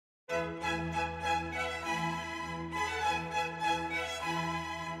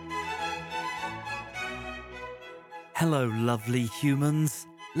Hello, lovely humans.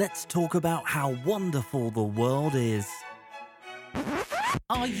 Let's talk about how wonderful the world is.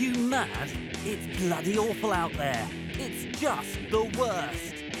 Are you mad? It's bloody awful out there. It's just the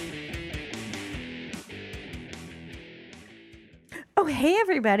worst. Oh, hey,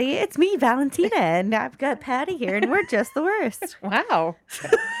 everybody. It's me, Valentina, and I've got Patty here, and we're just the worst. Wow.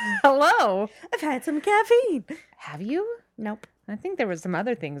 Hello. I've had some caffeine. Have you? Nope. I think there was some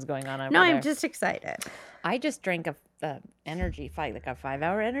other things going on over No, there. I'm just excited. I just drank a energy fight, like a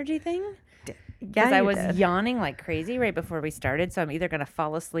 5-hour energy thing. Yeah, Because I you was did. yawning like crazy right before we started, so I'm either gonna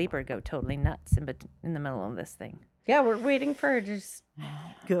fall asleep or go totally nuts in the middle of this thing. Yeah, we're waiting for her to just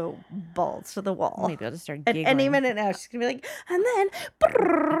go balls to the wall. Maybe I'll just start At giggling. any minute now, she's going to be like, and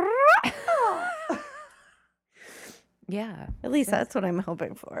then... Yeah. At least that's what I'm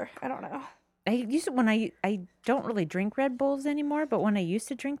hoping for. I don't know. I used to, when I don't really drink Red Bulls anymore, but when I used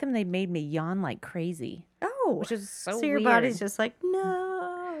to drink them, they made me yawn like crazy, Oh. which is so your weird. body's just like,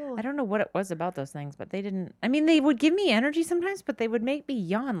 no. I don't know what it was about those things, but they didn't. I mean, they would give me energy sometimes, but they would make me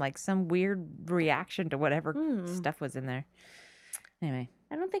yawn like some weird reaction to whatever stuff was in there. Anyway,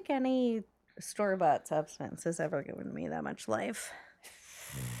 I don't think any store-bought substance has ever given me that much life.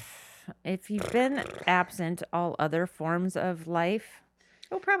 if you've been absent all other forms of life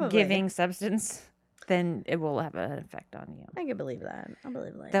Oh, probably. giving substance, then it will have an effect on you. I can believe that. I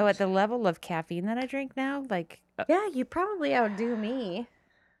believe that. Though at the level of caffeine that I drink now, like Yeah, you probably outdo me.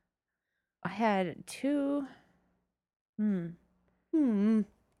 I had two Hmm.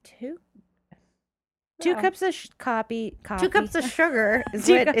 two Wow. cups of coffee. 2 cups of sugar is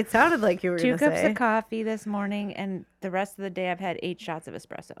Two what cu- it sounded like you were 2 going to cups say. of coffee this morning, and the rest of the day I've had 8 shots of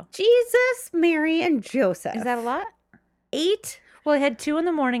espresso. Jesus, Mary, and Joseph. Is that a lot? 8? Well, I had 2 in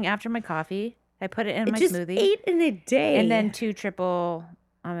the morning after my coffee. I put it in my Just smoothie. 8 in a day. And then 2 triple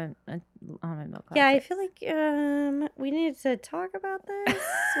almond milk. Yeah, I latte. feel like we need to talk about this.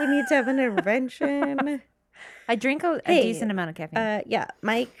 We need to have an intervention. I drink a Hey, decent amount of caffeine. Yeah,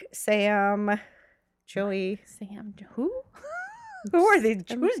 Mike, Sam, Joey. Sam, who? Who are these?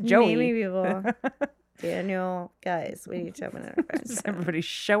 Who's Joey? Naming people. Daniel. Guys, we need to have an intervention. Does everybody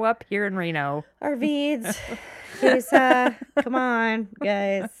show up here in Reno? Our Veeds. Lisa, come on,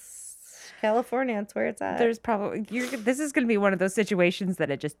 guys. California, that's where it's at. There's probably this is going to be one of those situations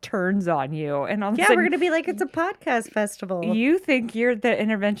that it just turns on you, and all of a Yeah, sudden we're gonna be like, it's a podcast festival. you think you're the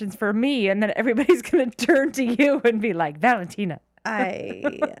interventions for me, and then everybody's going to turn to you and be like, Valentina. I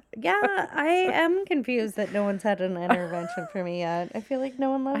am confused that no one's had an intervention for me yet. I feel like no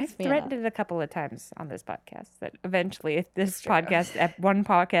one loves I've me. threatened it a couple of times on this podcast that eventually, if this one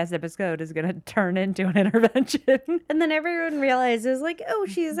podcast episode is going to turn into an intervention. And then everyone realizes, like, oh,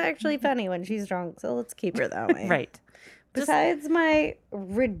 she's actually funny when she's drunk, so let's keep her that way. Right. Besides my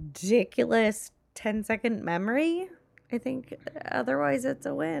ridiculous 10-second memory, I think otherwise it's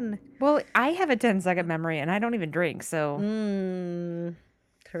a win. Well, I have a 10-second memory, and I don't even drink, so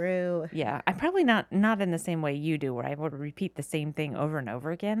True. yeah, I'm probably not in the same way you do, where I would repeat the same thing over and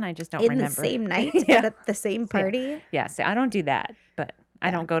over again. I just don't In remember. the same night, Yeah. but at the same party. Yeah, so I don't do that, but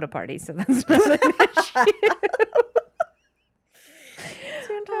I don't go to parties, so that's not an issue. It's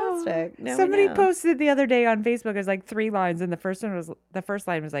fantastic. Now we Somebody know. posted the other day on Facebook. It was like 3 lines, and the first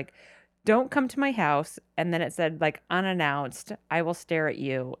line was like, "Don't come to my house," and then it said like unannounced, "I will stare at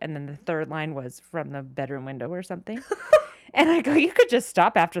you," and then the third line was from the bedroom window or something. And I go, you could just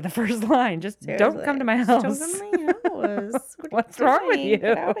stop after the first line. Just don't come to my house. Just don't come to my house. What are What's wrong with doing? you?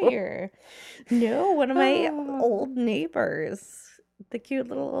 Get out of here. No, one of my Oh. old neighbors, the cute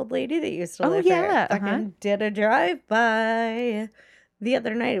little old lady that used to Oh, live yeah, there, fucking did a drive-by the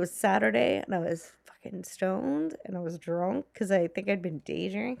other night. It was Saturday, and I was fucking stoned, and I was drunk because I think I'd been day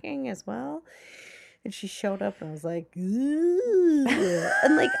drinking as well. And she showed up, and I was like, "Ooh."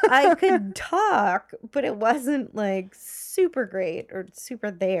 And like I could talk, but it wasn't like super great or super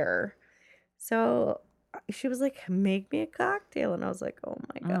there. So she was like, "Make me a cocktail," and I was like, "Oh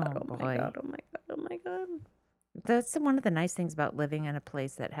my god, Oh, oh, my boy. god, oh my god, oh my god." That's one of the nice things about living in a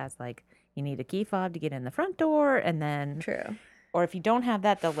place that has like, you need a key fob to get in the front door, and then True. or if you don't have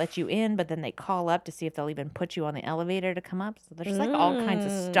that, they'll let you in, but then they call up to see if they'll even put you on the elevator to come up. So there's like all kinds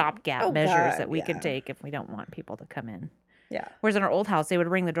of stopgap Oh, measures God, that we yeah. can take if we don't want people to come in. Yeah. Whereas in our old house, they would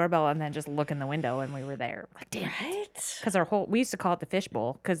ring the doorbell and then just look in the window, and we were there. Like, damn. Right. Because we used to call it the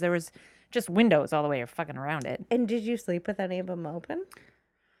fishbowl because there was just windows all the way fucking around it. And did you sleep with any of them open?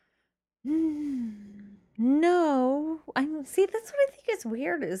 No. See, that's what I think is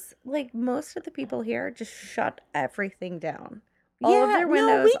weird is like most of the people here just shut everything down. All of their windows,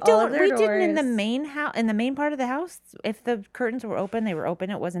 no, we all don't. of their We doors. didn't in the main house. In the main part of the house, if the curtains were open, they were open.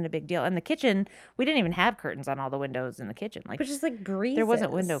 It wasn't a big deal. In the kitchen, we didn't even have curtains on all the windows in the kitchen. Like But just like breezes. there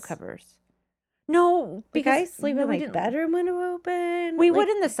wasn't window covers. No, Like because I sleep no, with we my didn't. bedroom window open. We like, would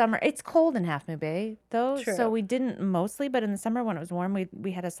in the summer. It's cold in Half Moon Bay, though, True. so we didn't mostly. But in the summer, when it was warm,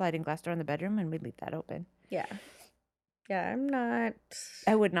 we had a sliding glass door in the bedroom, and we'd leave that open. Yeah. Yeah, I'm not.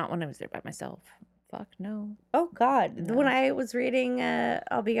 I would not when I was there by myself. Fuck no. Oh God! When No. I was reading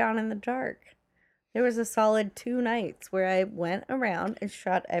 "I'll Be Gone in the Dark," there was a solid 2 nights where I went around and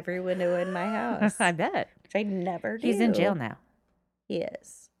shut every window in my house, I bet which I never do. he's in jail now. He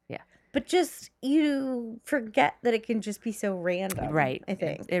is. Yeah. But just you forget that it can just be so random, Right. I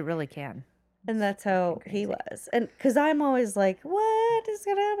think, It really can. and that's how he crazy. was. And because I'm always like, what is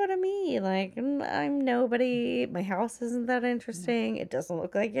gonna happen to me? Like I'm nobody. My house isn't that interesting. It doesn't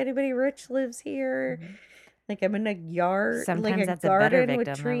look like anybody rich lives here. Like I'm in a yard, Sometimes like a that's a better garden with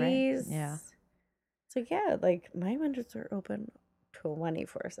victim, though, right? trees. Yeah. So yeah, like my windows are open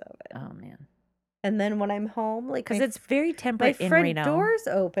 24/7. Oh man. And then when I'm home, like Because my it's very my temperate in front Reno. door's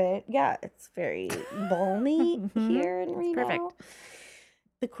open. Yeah, it's very balmy Mhm. here in It's Reno. perfect.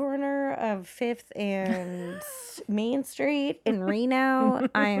 The corner of 5th and Main Street in Reno,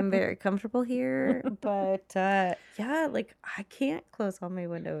 I am very comfortable here. But yeah, like I can't close all my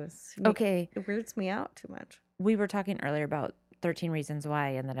windows. Okay. It weirds me out too much. We were talking earlier about 13 Reasons Why,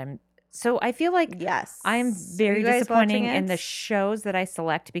 and that so I feel like Yes. I'm Are very you guys disappointing watching in the it? shows that I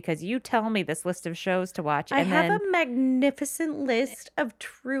select because you tell me this list of shows to watch, I and have then a magnificent list of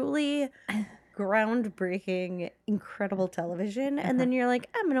truly groundbreaking, incredible television, and then you're like,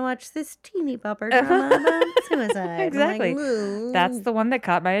 I'm gonna watch this teeny bopper drama about suicide. Exactly. I'm like, "Ooh." that's the one that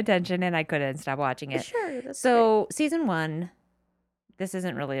caught my attention, and I couldn't stop watching it. Sure. That's So season 1, this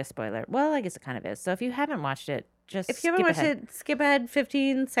isn't really a spoiler. Well, I guess it kind of is. So if you haven't watched it, just if you haven't skip watched ahead. it, skip ahead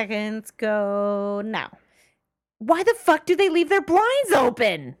 15 seconds. Go now. Why the fuck do they leave their blinds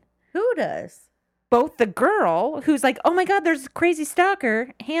open? Who does? Both the girl who's like, oh my God, there's a crazy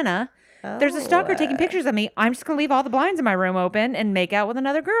stalker, Hannah. There's a stalker taking pictures of me. I'm just going to leave all the blinds in my room open and make out with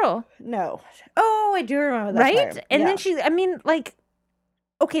another girl. No. Oh, I do remember that. Right? part. And Yeah. then I mean, like,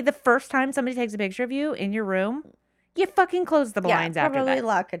 okay, the first time somebody takes a picture of you in your room, you fucking close the blinds yeah, after probably that.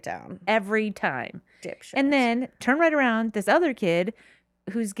 lock it down. Every time. Dipshit. And then turn right around, this other kid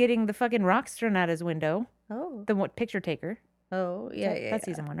who's getting the fucking rocks thrown out his window, oh, the picture taker. yeah, That's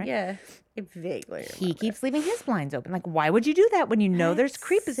season 1, right? Yeah, I vaguely He remember. keeps leaving his blinds open. Like, why would you do that when you know there's That's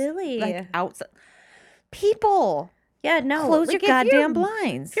creep silly. like outside? People, Yeah, no. close like, your if goddamn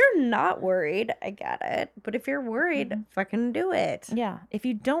blinds. If you're not worried, I get it. But if you're worried, Mm-hmm. fucking do it. Yeah, if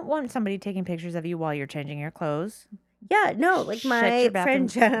you don't want somebody taking pictures of you while you're changing your clothes, Yeah, no. Like Shut my your bathroom- friend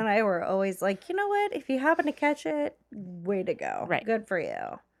Jen and I were always like, you know what? If you happen to catch it, way to go. Right. Good for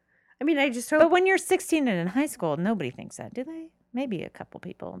you. I mean, I just hope. but when you're 16 and in high school, nobody thinks that, do they? Maybe a couple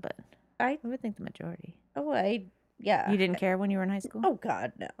people, but I would think the majority. yeah. You didn't care when you were in high school? Oh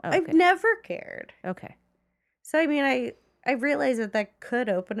God, no. Oh, I've okay. never cared. Okay. So I mean, I realize that could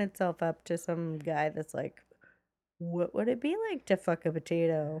open itself up to some guy that's like, what would it be like to fuck a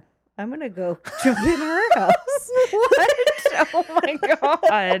potato? I'm gonna go jump in her house. What? Oh my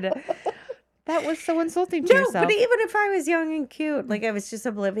God. That was so insulting to No, yourself. but even if I was young and cute, like I was just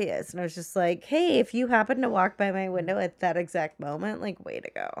oblivious, and I was just like, "Hey, if you happen to walk by my window at that exact moment, like, way to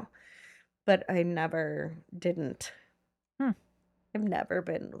go." But I never didn't. Hmm. I've never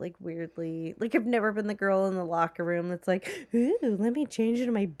been like weirdly, like I've never been the girl in the locker room that's like, "Ooh, let me change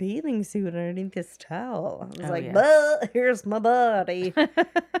into my bathing suit underneath this towel." I was Oh, like, yeah. "Bah, here's my body."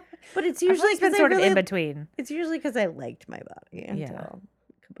 But it's I've usually always been 'cause I sort of in really- between. It's usually because I liked my body until Yeah.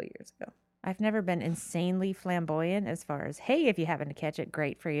 a couple years ago. I've never been insanely flamboyant as far as, hey, if you happen to catch it,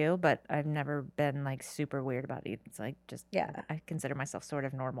 great for you. But I've never been like super weird about it. It's like just, Yeah. I consider myself sort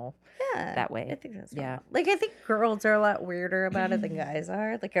of normal. Yeah, That way. I think that's Yeah. normal. Like I think girls are a lot weirder about it than guys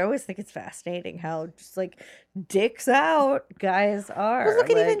are. Like I always think it's fascinating how just like dicks out guys are. Well, look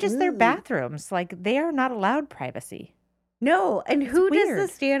at even Like, just their ooh. bathrooms. Like they are not allowed privacy. No, and who does weird. the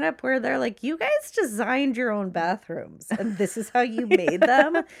stand up where they're like, you guys designed your own bathrooms and this is how you made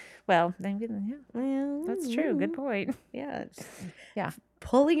them? Well, maybe, yeah, Well, that's true. Good point. Yeah. just Yeah.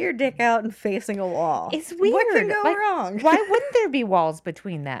 Pulling your dick out and facing a wall. It's What can weird. go Like, wrong? Why wouldn't there be walls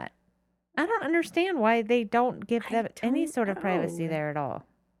between that? I don't understand why they don't give I them any don't sort of privacy know. there at all.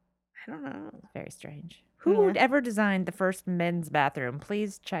 I don't know. Very strange. Who would Yeah. ever designed the first men's bathroom?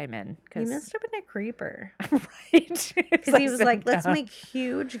 Please chime in. He must have been a creeper. right. Because he was like, let's make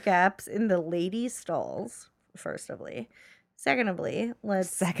huge gaps in the ladies' stalls, firstly. Secondly, let's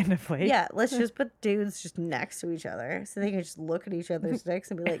Secondly. just put dudes just next to each other so they can just look at each other's dicks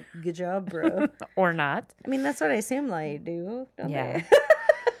and be like, "Good job, bro." Or not. I mean, that's what I assume they do, don't Yeah. they?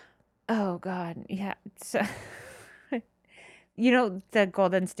 Oh God. Yeah. So, you know the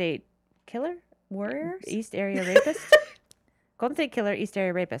Golden State Killer? Warriors? East Area Rapist? Golden State Killer, East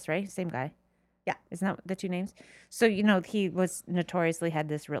Area Rapist, right? Same guy. Yeah. Isn't that the two names? So, you know, he was notoriously had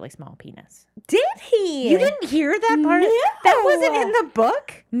this really small penis. Did he? You didn't hear that part? That wasn't in No. the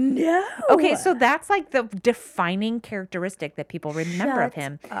book? No. Okay, so that's like the defining characteristic that people remember of Shut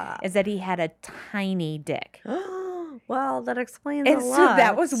him up. is that he had a tiny dick. Well, that explains And a so lot.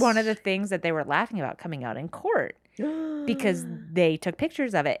 that was one of the things that they were laughing about coming out in court because they took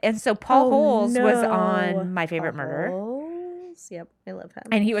pictures of it. And so Paul Holes was on My Favorite Murder. Holes. Yep, I love him.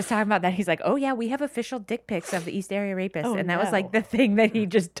 And he was talking about that. He's like, oh, yeah, we have official dick pics of the East Area Rapist. Oh, and that was like no. the thing that he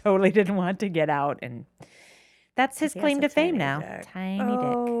just totally didn't want to get out. And that's his He has claim a to fame tiny now. dick. Tiny dick.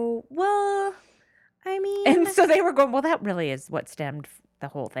 Oh, well, I mean, And so they were going, well, that really is what stemmed the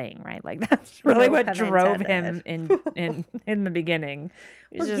whole thing, right? Like that's really No what pun drove him intended. in the beginning.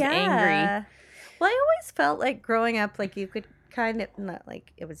 He was well, just angry. yeah. Well, I always felt like growing up, like you could kind of, not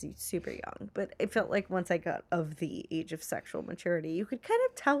like it was super young, but it felt like once I got of the age of sexual maturity, you could kind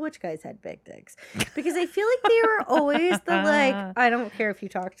of tell which guys had big dicks. Because I feel like they were always the like, I don't care if you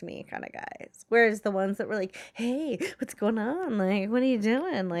talk to me kind of guys. Whereas the ones that were like, hey, what's going on? Like, what are you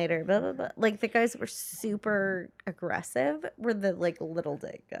doing later? Blah, blah, blah. Like the guys that were super aggressive were the like little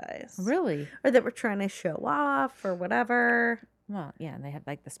dick guys. Really? Or that were trying to show off or whatever. Well, yeah, and they had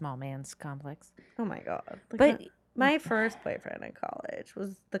like the small man's complex. Oh my God. Like, But my first boyfriend in college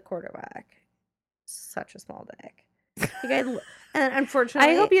was the quarterback. Such a small dick. Like and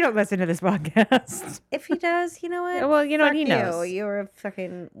unfortunately, I hope you don't listen to this podcast. if he does, you know what? Well, you know what? Fuck He knows. You. You're a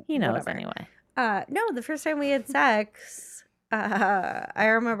fucking. He knows whatever. anyway. No, the first time we had sex, I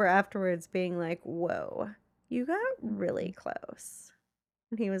remember afterwards being like, "Whoa, you got really close,"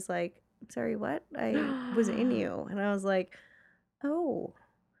 and he was like, "I'm sorry, what? I was in you," and I was like, "Oh."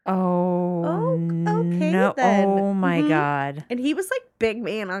 Oh, okay no. then. Oh my Mhm. God. And he was like big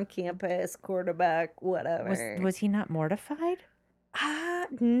man on campus, quarterback, whatever. Was he not mortified?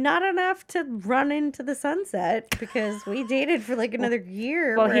 Not enough to run into the sunset because we dated for like another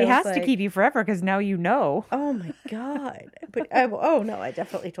year. Well, where he I was has to like, keep you forever because now you know. Oh my God. But oh no, I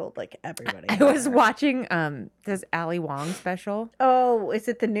definitely told like everybody. I was watching this Ali Wong special. Oh, is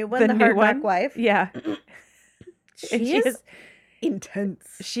it the new one? The The, new Hard Knock one? Wife? Yeah. And She is intense.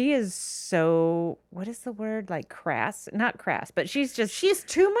 she is so, what is the word? Like crass? Not crass, but she's just She's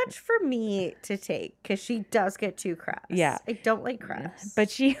too much for me to take because she does get too crass. Yeah. I don't like crass.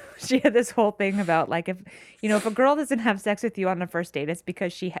 But she had this whole thing about like if a girl doesn't have sex with you on the first date, it's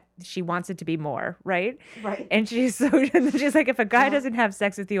because she wants it to be more, right? right. And she's like, if a guy doesn't have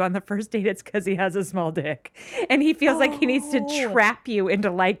sex with you on the first date, it's because he has a small dick, and he feels like he needs to Oh. trap you into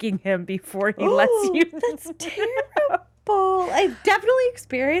liking him before he lets you. That's terrible. I've definitely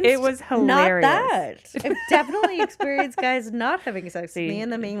experienced. It was hilarious. Not that. I've definitely experienced guys not having sex with me See?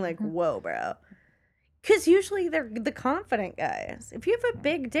 and them being like, "Whoa, bro." Because usually they're the confident guys. If you have a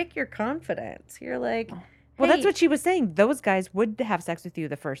big dick, you're confident. You're like, Well, that's "Hey, what she was saying. Those guys would have sex with you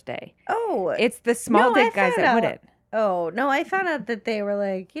the first day. Oh, It's the small No, I dick guys found that out. wouldn't. oh no! I found out that they were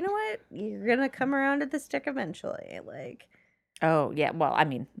like, you know what? You're gonna come around to this dick eventually. Like, Oh yeah. Well, I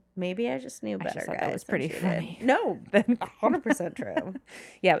mean, maybe I just knew I just better. thought guys that was than pretty she did. funny. No, then 100% true.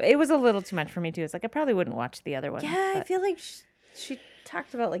 yeah, it was a little too much for me too. It's like I probably wouldn't watch the other one. Yeah, I but- feel like she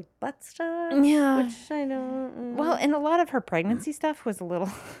talked about like butt stuff. Yeah. Which I don't. Well, and a lot of her pregnancy stuff was a little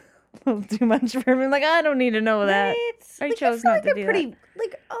too much for me. Like, I don't need to know that. Right? I Like, chose feel not like to I'm do pretty,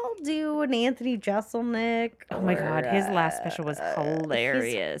 Like, I'll do an Anthony Jeselnik. Oh my God, his last special was or,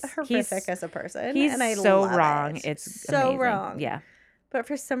 hilarious. He's horrific as a person. He's and I so love wrong. It. It's so amazing. wrong. Yeah. But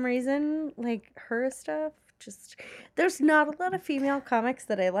for some reason, like her stuff, just there's not a lot of female comics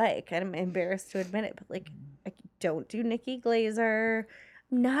that I like. I'm embarrassed to admit it, but like I don't do Nikki Glazer.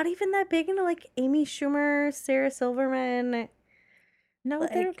 I'm not even that big into like Amy Schumer, Sarah Silverman. No,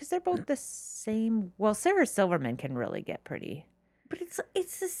 Like- because they're both the same. Well, Sarah Silverman can really get pretty. But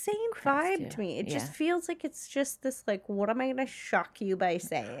it's the same Crass, vibe too. to me. It Yeah. just feels like it's just this like, what am I gonna shock you by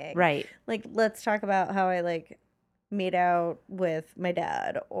saying? Right. Like, let's talk about how I like made out with my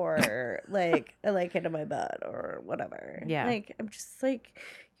dad, or like I like it in my butt, or whatever. Yeah. Like I'm just like,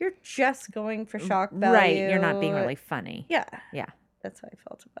 you're just going for shock value. Right. You're not being really funny. Yeah. Yeah. That's how I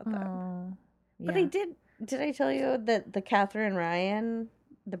felt about that. Oh. But I did I tell you that the Catherine Ryan,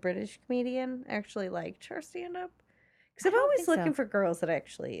 the British comedian, actually liked her stand up? Because I I'm don't always think so. looking for girls that I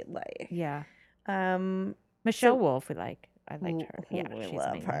actually like. Yeah. Um Michelle So- Wolf, we like. I liked her. Yeah, We she's love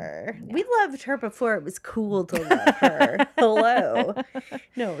amazing. her. Yeah. We loved her before it was cool to love her. Hello.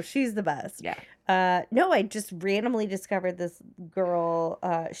 No, she's the best. Yeah. No, I just randomly discovered this girl.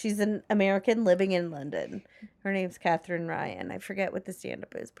 She's an American living in London. Her name's Catherine Ryan. I forget what the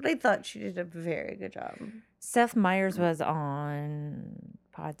stand-up is, but I thought she did a very good job. Seth Meyers was on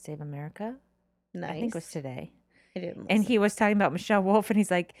Pod Save America. Nice. I think it was today. I didn't And listen. he was talking about Michelle Wolf, and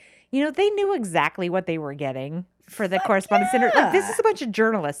he's like, they knew exactly what they were getting for the correspondence center. Like, this is a bunch of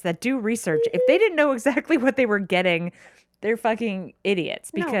journalists that do research. If they didn't know exactly what they were getting, they're fucking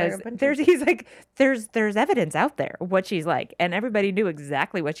idiots. No, they're Because a bunch there's he's like, there's evidence out there what she's like, and everybody knew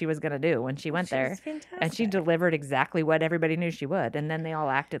exactly what she was gonna do when she went She there, was fantastic. and she delivered exactly what everybody knew she would. And then they all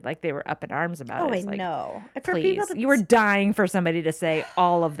acted like they were up in arms about Oh, it. I It's like, know. And for please, people to you were dying for somebody to say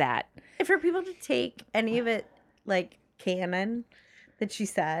all of that. and for people to take any of it like canon that she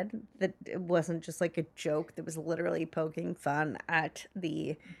said, that it wasn't just like a joke that was literally poking fun at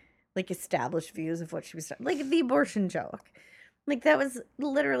the like established views of what she was like the abortion joke. Like that was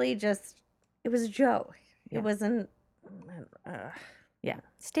literally just it was a joke. Yeah. It wasn't Yeah,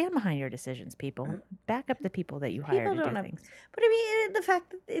 stand behind your decisions, people. Back up the people that you hire people to don't do have things. but I mean the fact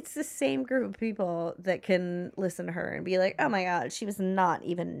that it's the same group of people that can listen to her and be like, oh my god, she was not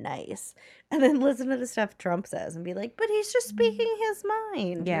even nice, and then listen to the stuff Trump says and be like, but he's just speaking his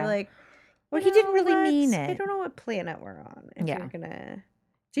mind. Yeah. You're like, Or you he didn't know really what? mean I it. don't know what planet we're on. If Yeah. you're gonna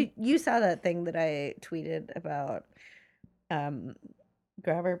you saw that thing that I tweeted about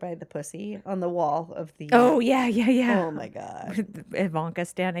grab her by the pussy on the wall of the Oh yeah, yeah, yeah. oh my god. With Ivanka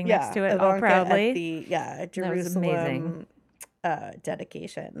standing next to it all Ivanka proudly. at the was Jerusalem amazing.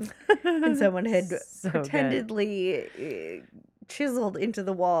 dedication, and someone had So good. pretendedly chiseled into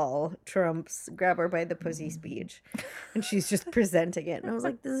the wall Trump's grab her by the pussy speech, and she's just presenting it, and I was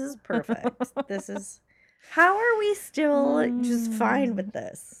like, this is perfect. This is how are we still just fine with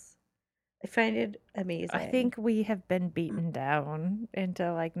this? I find it amazing. I think we have been beaten down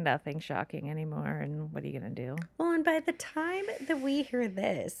into like nothing shocking anymore. And what are you gonna do? well, and by the time that we hear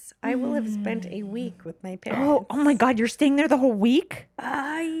this, I will have spent a week with my parents. Oh my God! You're staying there the whole week? What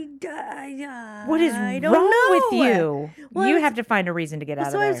is I wrong don't with know. you? Well, You I was- have to find a reason to get out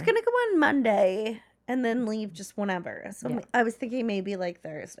of So there. I was gonna go on Monday and then leave just whenever. So Yeah. I was thinking maybe like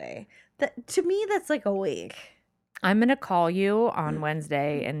Thursday. That to me, that's like a week. I'm gonna call you on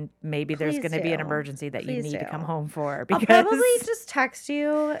Wednesday, and maybe there's Please gonna be an do. emergency that you Please need to come do. home for. I'll Because probably just text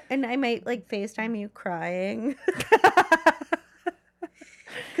you, and I might like FaceTime you crying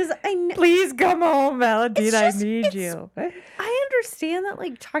because please come home, Valentina. just- I need it's- you. I understand that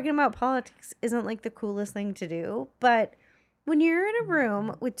like talking about politics isn't like the coolest thing to do, but when you're in a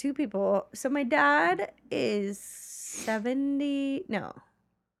room with two people, so my dad is 70. No,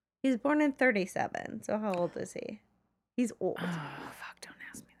 he's born in 37. So how old is he? He's old. Oh, fuck, don't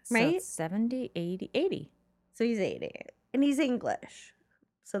ask me this. Right? So it's 70, 80. So he's 80, and he's English.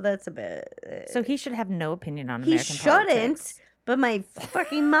 So that's a bit. So he should have no opinion on he American shouldn't. politics. But my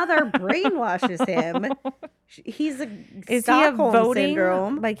fucking mother brainwashes him. He's a Is he a Stockholm voting?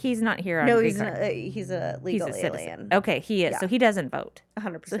 syndrome. Like he's not here on No, green he's card. he's a He's legal a citizen. alien. Okay, he is. Yeah. So he doesn't vote.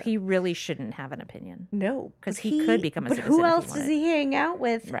 100%. So he really shouldn't have an opinion. No, 'Cause but he could become a But citizen who if he else does wanted. he hang out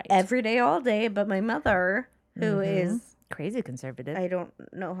with Right. every day, all day? But my mother, who is Mhm. Crazy conservative. I don't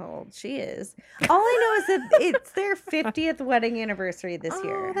know how old she is. All I know is that it's their 50th wedding anniversary this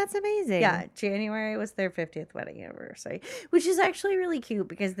year. Oh, that's amazing. Yeah, January was their 50th wedding anniversary, which is actually really cute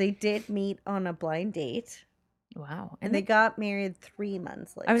because they did meet on a blind date Wow. and they got married 3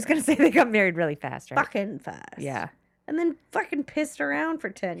 months later. I was gonna say they got married really fast, right? fucking fast. Yeah. And then fucking pissed around for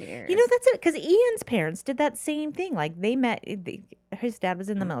 10 years. You know, that's it. Because Ian's parents did that same thing. Like they met. His dad was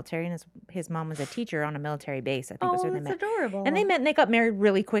in the military, and his mom was a teacher on a military base. I think was oh, where they that's met. adorable. And they met and they got married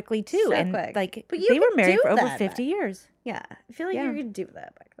really quickly too. So and quick. like But you they were could married do for over that 50 years. Yeah, I feel like Yeah. you could do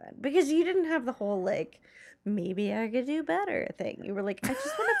that back then because you didn't have the whole like maybe I could do better thing. You were like, I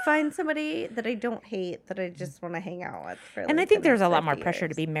just want to find somebody that I don't hate that I just want to hang out with. For, And I like, think the there's a next lot more 50 pressure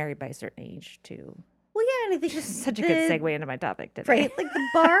to years. be married by a certain age too. Well, yeah, and I think Such a good segue into my topic today. right? Like the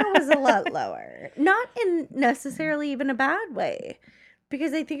bar was a lot lower, not in necessarily even a bad way,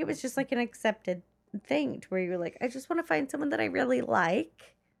 because I think it was just like an accepted thing to where you're like, I just want to find someone that I really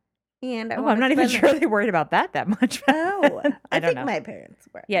like, and I Oh, wanna I'm not even spend sure the- they worried about that much. Oh, I don't think know. my parents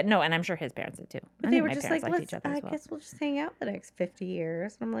were. Yeah, no, and I'm sure his parents did too. But I they think were my just parents like, liked let's, each other I as well. guess we'll just hang out the next 50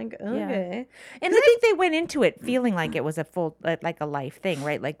 years. And I'm like, okay. And I think they went into it feeling like it was a full, like a life thing,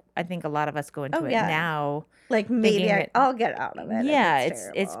 right? Like I think a lot of us go into Oh, it yeah. now. Like maybe Thinking that- I'll get out of it. if Yeah, it's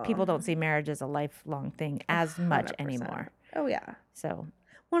it's people terrible. don't see marriage as a lifelong thing as much 100%. anymore. Oh yeah. So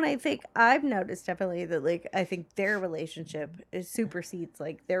When I think I've noticed definitely that, like, I think their relationship supersedes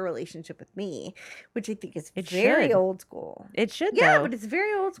like their relationship with me, which I think is It very should. old school. It should, Yeah, though. but it's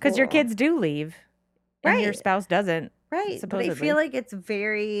very old school. Because your kids do leave. And your Right. spouse doesn't, Right. supposedly. But I feel like it's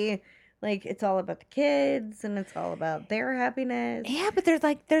very, like, it's all about the kids and it's all about their happiness. Yeah, but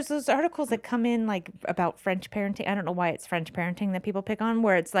there's those articles that come in like about French parenting. I don't know why it's French parenting that people pick on,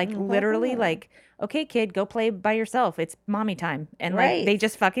 where it's like literally like, okay, kid, go play by yourself. It's mommy time. And like they Right.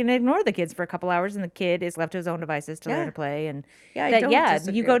 just fucking ignore the kids for a couple hours and the kid is left to his own devices to learn Yeah. to play. And Yeah, I that, don't yeah,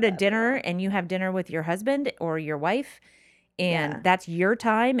 disagree you go with to that at dinner all. and you have dinner with your husband or your wife. And Yeah. that's your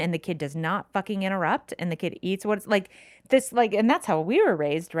time, and the kid does not fucking interrupt, and the kid eats what it's like this, like, and that's how we were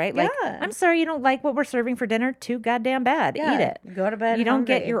raised, right? Like, Yeah. I'm sorry you don't like what we're serving for dinner. Too goddamn bad. Yeah. Eat it. Go to bed You don't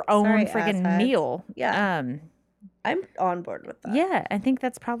get hungry. your own Sorry, friggin' asshats. meal. Yeah. I'm on board with that. Yeah, I think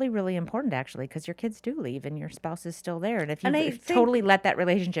that's probably really important actually, because your kids do leave and your spouse is still there, and if you And I totally let that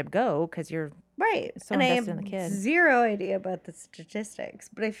relationship go because you're Right. so And I invested have in the kid. zero idea about the statistics,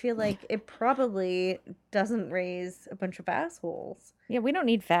 but I feel like it probably doesn't raise a bunch of assholes. Yeah, we don't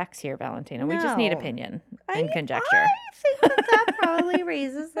need facts here, Valentina. We just need No. opinion I- and conjecture. I think that probably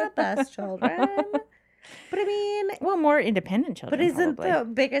raises the best children. But I mean, Well, more independent children. but isn't probably. the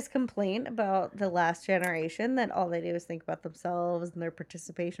biggest complaint about the last generation that all they do is think about themselves and their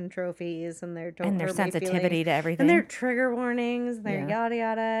participation trophies and their don't and their hurt my sensitivity feelings to everything? and their trigger warnings and their Yeah. yada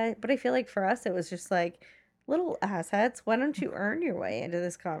yada. But I feel like for us, it was just like, little asshats, why don't you earn your way into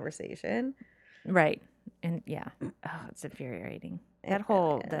this conversation? Right. And yeah. Oh, it's infuriating. That It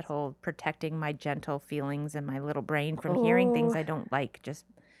really is. whole protecting my gentle feelings and my little brain from hearing things Oh. I don't like just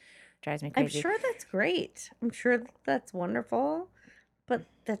drives me I'm crazy. sure that's great. I'm sure that's wonderful. But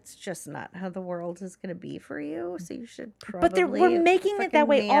that's just not how the world is going to be for you. So you should probably. But we're making it that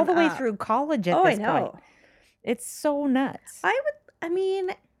way fucking all the way man up. through college at Oh, I this point. know. It's so nuts. I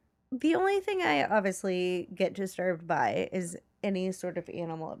mean, the only thing I obviously get disturbed by is any sort of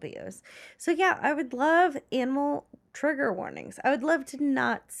animal abuse. So yeah, I would love animal trigger warnings. I would love to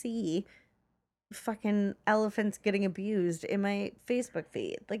not see fucking elephants getting abused in my Facebook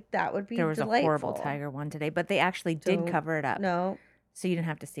feed. Like that would be There was delightful. a horrible tiger one today, but they actually did Don't- cover it up. No, So you didn't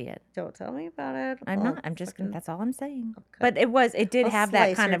have to see it. don't tell me about it. I'm I'll not. I'm just fucking- that's all I'm saying. I'll cut- But it did I'll have that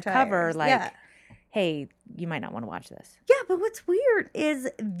slice kind your of cover tires. like, Yeah. hey, you might not want to watch this. Yeah, but what's weird is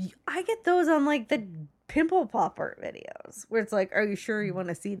I get those on like the pimple popper videos where it's like, are you sure you want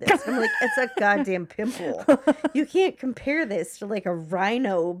to see this? I'm like, it's a goddamn pimple. You can't compare this to like a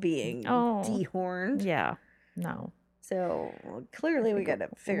rhino being Oh. dehorned. Yeah. No. So clearly we gotta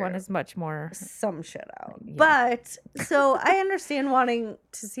figure One is much more some shit out. Yeah. But so I understand wanting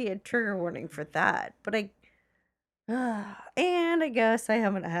to see a trigger warning for that, but and I guess I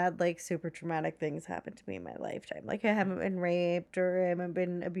haven't had like super traumatic things happen to me in my lifetime. Like I haven't been raped or I haven't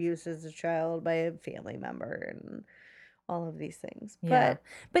been abused as a child by a family member and all of these things. Yeah.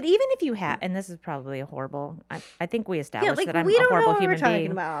 But even if you have, and this is probably a horrible, I think we But established yeah, like that I'm we a don't know horrible what we're human talking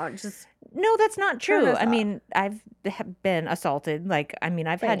being. about. Just No, that's not Turn true. us I off. mean, I've been assaulted. Like, I mean,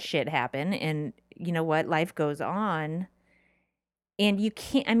 I've had Right. shit happen, and you know what? Life goes on. And you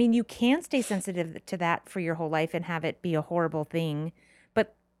can't, I mean, you can stay sensitive to that for your whole life and have it be a horrible thing.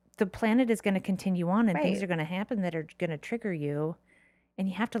 But the planet is going to continue on and things Right. are going to happen that are going to trigger you. And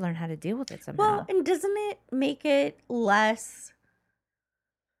you have to learn how to deal with it somehow. well, and doesn't it make it less?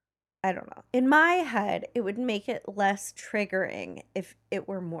 I don't know. In my head, it would make it less triggering if it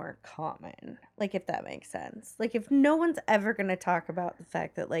were more common. Like, if that makes sense. Like, if no one's ever going to talk about the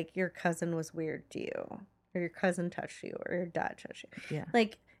fact that, like, your cousin was weird to you, or your cousin touched you, or your dad touched you. Yeah.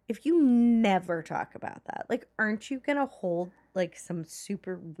 Like, if you never talk about that, like, aren't you going to hold, like, some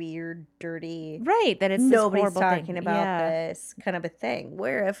super weird, dirty, Right. That it's this nobody's horrible talking thing. about Yeah. this kind of a thing?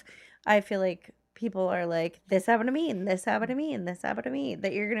 Where if I feel like people are like, this happened to me, and this happened to me, and this happened to me,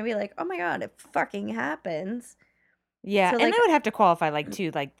 that you're going to be like, oh my God, it fucking happens. Yeah, So, and like- I would have to qualify, like,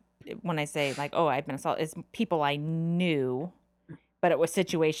 too, like, when I say, like, oh, I've been assaulted, it's people I knew, but it was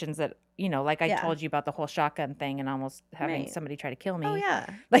situations that, you know, like I Yeah. told you about the whole shotgun thing and almost having Right. somebody try to kill me. Oh, yeah.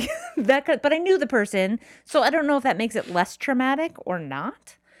 Like, but I knew the person, so I don't know if that makes it less traumatic or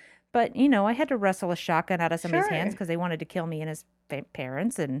not. But, you know, I had to wrestle a shotgun out of somebody's hands Sure. because they wanted to kill me and his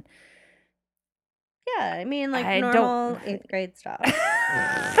parents, and Yeah. I mean, like, I don't- normal 8th grade stuff.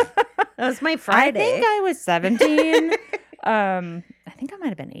 That was my I Friday. think I was 17. I think I might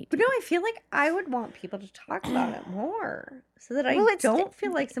have been 18. But no, I feel like I would want people to talk about it more so that I Well, it's- don't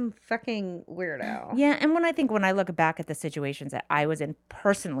feel like some fucking weirdo. Yeah, and when I look back at the situations that I was in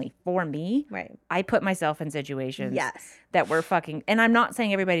personally for me, Right. I put myself in situations Yes. that were fucking, and I'm not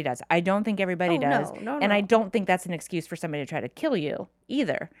saying everybody does. I don't think everybody Oh, does. no, And I no. don't think that's an excuse for somebody to try to kill you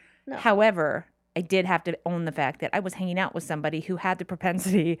either. No. However, I did have to own the fact that I was hanging out with somebody who had the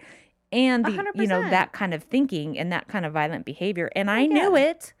propensity and the, 100%. that kind of thinking and that kind of violent behavior. And I yeah. knew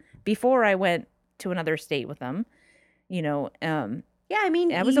it before I went to another state with them. Yeah, I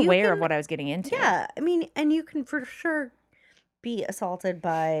mean, I was you aware can- of what I was getting into. Yeah, I mean, and you can for sure be assaulted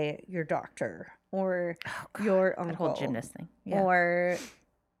by your doctor or Oh, God, your that whole uncle gymnast thing. Yeah. or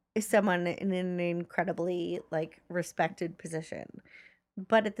someone in an incredibly like respected position.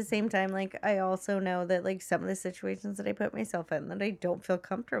 But at the same time, like I also know that like some of the situations that I put myself in that I don't feel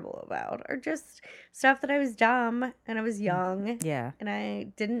comfortable about are just stuff that I was dumb and I was young Yeah. and I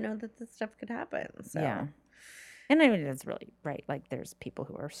didn't know that this stuff could happen. So Yeah. And I mean, that's really right. Like, there's people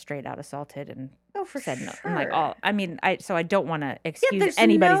who are straight out assaulted and oh, for said no. sure. And like, I don't want to excuse there's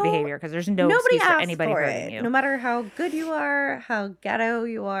anybody's no- behavior because there's no Nobody excuse for asked anybody for hurting it. you. No matter how good you are, how ghetto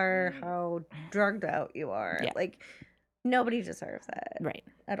you are, how drugged out you are. Yeah. Like nobody deserves that Right.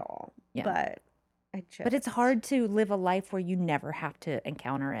 at all. Yeah. But I just But it's hard to live a life where you never have to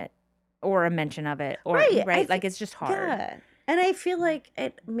encounter it or a mention of it or Right, I like thi- it's just hard. Yeah. And I feel like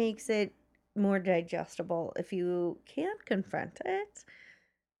it makes it more digestible if you can confront it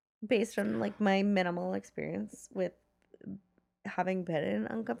based on like my minimal experience with having been in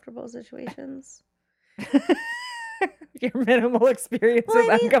uncomfortable situations. Your minimal experience Well, with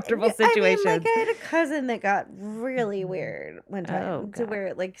I mean, uncomfortable yeah, I mean, situations. like I had a cousin that got really weird one time Oh, to God. where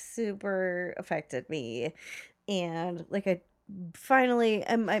it like super affected me. And like I finally,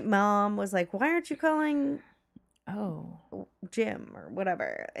 and my mom was like, "Why aren't you calling Oh. Jim or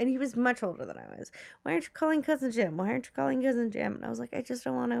whatever?" And he was much older than I was. "Why aren't you calling cousin Jim? Why aren't you calling cousin Jim?" And I was like, "I just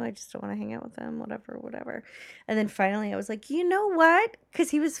don't want to. I just don't want to hang out with him. Whatever." And then finally, I was like, "You know what?" Because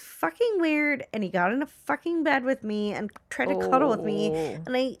he was fucking weird, and he got in a fucking bed with me and tried to cuddle with me, Oh.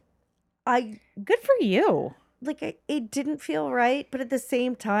 and I Good for you. like it didn't feel right, but at the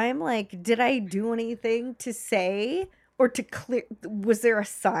same time, like, did I do anything to say or to clear? Was there a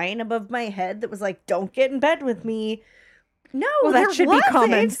sign above my head that was like, "Don't get in bed with me"? No, Well, that there should be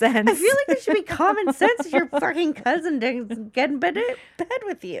common wasn't. sense. I feel like there should be common sense if your fucking cousin doesn't get in bed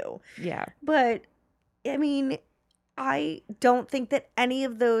with you. Yeah. But I mean, I don't think that any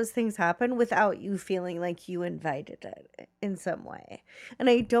of those things happen without you feeling like you invited it in some way. And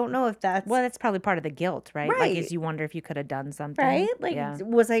I don't know if that's Well, that's probably part of the guilt, right? Like, is Right. you wonder if you could have done something. right. Like, yeah.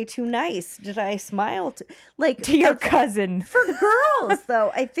 was I too nice? Did I smile like To your that's- cousin. For girls,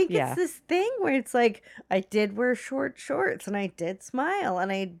 though, I think Yeah. it's this thing where it's like I did wear short shorts and I did smile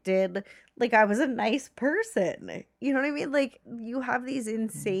and I did like I was a nice person. You know what I mean? Like you have these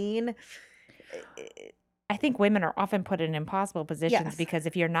insane. I think women are often put in impossible positions Yes. because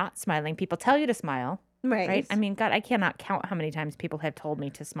if you're not smiling, people tell you to smile, Right. right? I mean, God, I cannot count how many times people have told me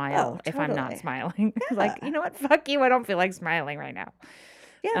to smile if I'm not totally. smiling. Like, Yeah. you know what? Fuck you. I don't feel like smiling right now.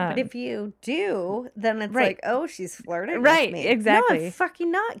 Yeah, but Um, if you do, then it's right. like, oh, she's flirting Right, with me. No, exactly. I'm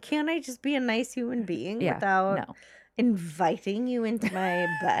fucking not. Can't I just be a nice human being Yeah. without No. inviting you into my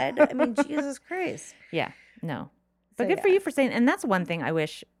bed? I mean, Jesus Christ. Yeah. No. But So, good for yeah. you for saying, and that's one thing I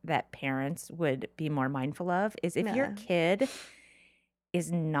wish that parents would be more mindful of is if your Yeah. kid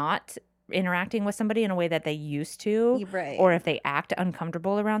is not interacting with somebody in a way that they used to, You're right. or if they act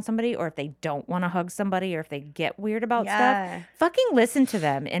uncomfortable around somebody, or if they don't want to hug somebody, or if they get weird about stuff, yeah. fucking listen to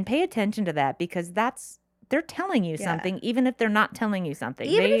them and pay attention to that because they're telling you Yeah. something, even if they're not telling you something.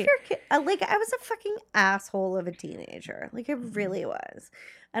 Even if your kid, like, I was a fucking asshole of a teenager. Like, I Mm-hmm. really was.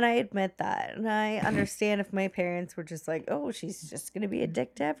 And I admit that. And I understand if my parents were just like, oh, she's just going to be a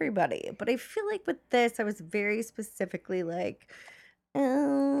dick to everybody. But I feel like with this, I was very specifically like,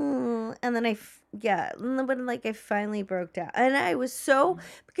 oh. And then and then when, like, I finally broke down. And I was so,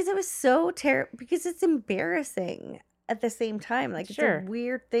 because I was so terrible, because it's embarrassing at the same time. Like, it's Sure. a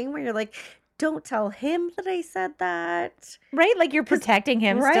weird thing where you're like, don't tell him that I said that. right, like you're 'Cause- protecting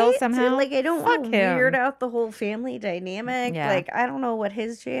him right? still So, somehow. like, I don't want Fuck to weird him. out the whole family dynamic. Yeah. Like, I don't know what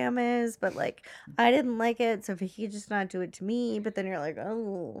his jam is, but like, I didn't like it. So if he could just not do it to me, but then you're like,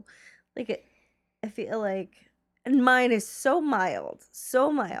 oh, like, I feel like, and mine is so mild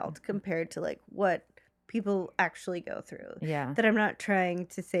compared to like what people actually go through. Yeah. That I'm not trying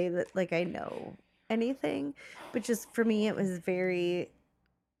to say that like I know anything, but just for me, it was very.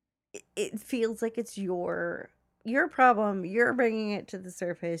 It feels like it's your your problem. You're bringing it to the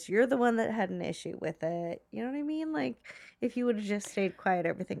surface. You're the one that had an issue with it. You know what I mean? Like, if you would have just stayed quiet,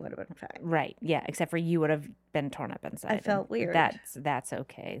 everything would have been fine. Right. Yeah. Except for you would have been torn up inside. and felt weird. That's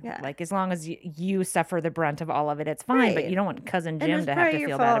okay. Yeah. Like as long as you suffer the brunt of all of it, it's fine. But Right. you don't want cousin And it Jim was to have probably to your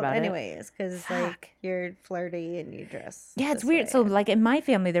feel bad fault about it. anyways, because like Fuck. you're flirty and you dress. Yeah, it's this weird. So way. like in my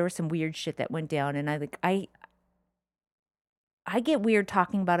family, there was some weird shit that went down, and I get weird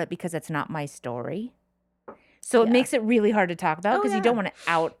talking about it because it's not my story. So it Yeah. makes it really hard to talk about Oh, because you yeah. don't want to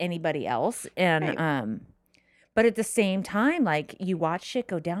out anybody else. And Right. but at the same time, like you watch shit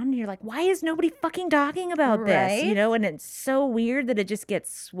go down and you're like, why is nobody fucking talking about this? You Right? know, and it's so weird that it just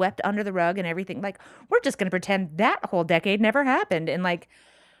gets swept under the rug and everything. Like, we're just gonna pretend that whole decade never happened. And like,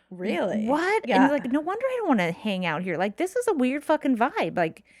 Really? what? Yeah. And like, no wonder I don't want to hang out here. Like, this is a weird fucking vibe.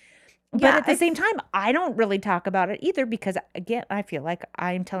 Like, but Yeah, at the I same time, I don't really talk about it either because, again, I feel like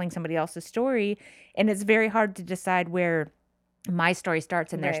I'm telling somebody else's story, and it's very hard to decide where my story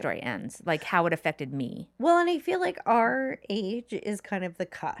starts and their Right. story ends, like how it affected me. Well, and I feel like our age is kind of the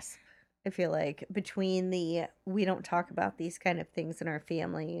cusp. I feel like between the we don't talk about these kind of things in our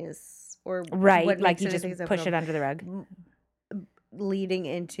families or Right. what Like makes you certain just things push it open up, under the rug. leading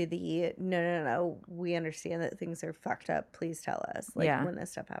into the no, we understand that things are fucked up. Please tell us, like Yeah. when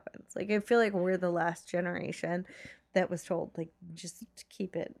this stuff happens. Like I feel like we're the last generation that was told, like, just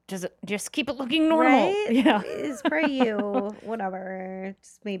keep it Just keep it looking normal. right. Yeah. It's for you, whatever.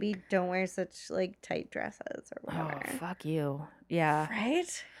 Just maybe don't wear such like tight dresses or Oh, whatever. fuck you. Yeah.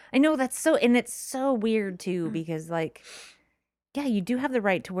 Right? I know that's so, and it's so weird too because, like, yeah, you do have the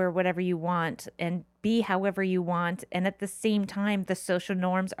right to wear whatever you want and be however you want. And at the same time, the social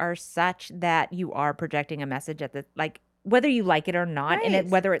norms are such that you are projecting a message at the, like, whether you like it or not, and Right.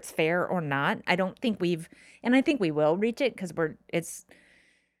 whether it's fair or not. I don't think and I think we will reach it because it's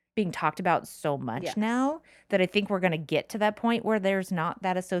being talked about so much Yes. now that I think we're going to get to that point where there's not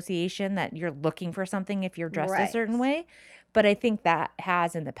that association that you're looking for something if you're dressed a certain Right. way. But I think that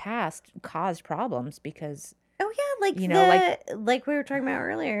has in the past caused problems because, Oh yeah, like you know, like, like we were talking about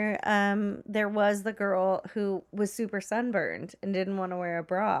earlier. There was the girl who was super sunburned and didn't want to wear a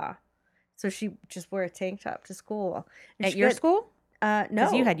bra, so she just wore a tank top to school. And at she your got school? no,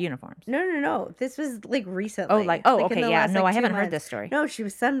 Because you had uniforms. no. This was like recently. Oh, Like in okay, the yeah. last No, I like 2 haven't heard months. this story. No, she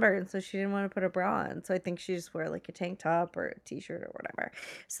was sunburned, so she didn't want to put a bra on. So I think she just wore like a tank top or a t-shirt or whatever.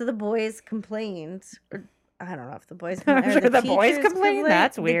 So the boys complained, or I don't know if the boys I'm complained, sure or the boys teachers complained?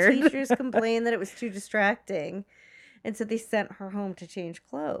 That's weird. The teachers complained that it was too distracting. And so they sent her home to change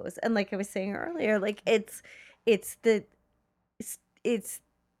clothes. And like I was saying earlier, like it's the it's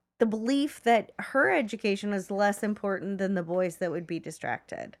the belief that her education is less important than the boys that would be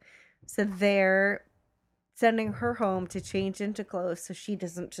distracted. So they're sending her home to change into clothes so she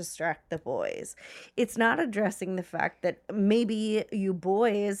doesn't distract the boys. It's not addressing the fact that maybe you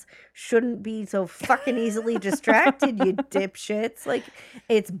boys shouldn't be so fucking easily distracted, you dipshits. Like,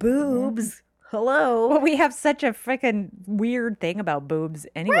 it's boobs. Hello. Well, we have such a freaking weird thing about boobs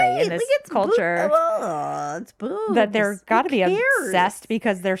anyway Right, in this like it's culture it's boobs. that they're Who got to be cares? obsessed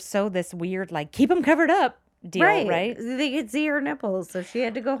because they're so this weird, like, keep them covered up deal, right? They could see her nipples, so she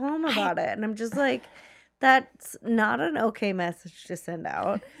had to go home about it. And I'm just like, that's not an okay message to send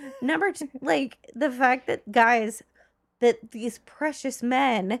out. Number two, like the fact that guys, that these precious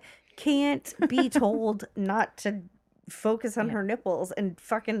men can't be told not to focus on Yeah. her nipples and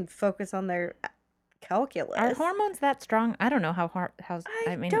fucking focus on their calculus. Are hormones that strong? I don't know how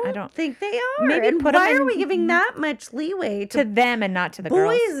I mean, don't I don't think they are. Maybe and put 'em why are we in- giving that much leeway to them and not to the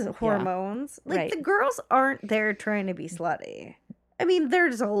girls. boys' Yeah. hormones? Like Right. the girls aren't there trying to be slutty. I mean,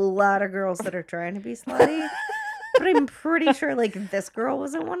 there's a lot of girls that are trying to be slutty, but I'm pretty sure like this girl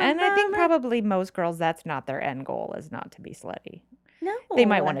wasn't one of And them. I think probably most girls, that's not their end goal, is not to be slutty. no. They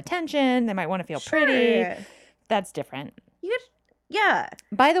might want attention. They might want to feel pretty. Sure. That's different. Yeah.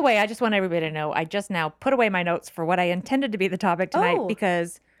 By the way, I just want everybody to know I just now put away my notes for what I intended to be the topic tonight Oh.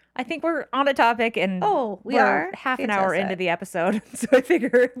 because I think we're on a topic and Oh, we we're are? half an hour into Fantastic. the episode. So I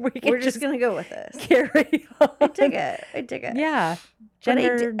figure we can We're just gonna go with this. carry on. I dig it. I dig it. Yeah. But I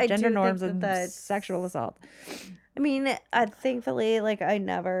Gender, do gender think norms that and that's- sexual assault. I mean, thankfully, like I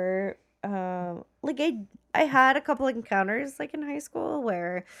never, like I had a couple encounters like in high school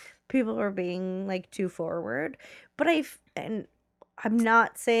where people were being like too forward, but and I'm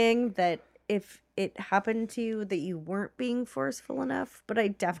not saying that if it happened to you that you weren't being forceful enough, but I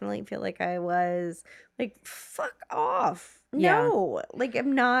definitely feel like I was like, fuck off. Yeah. No, like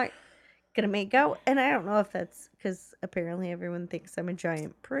I'm not gonna make out. And I don't know if that's because apparently everyone thinks I'm a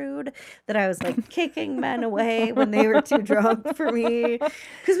giant prude, that I was like kicking men away when they were too drunk for me.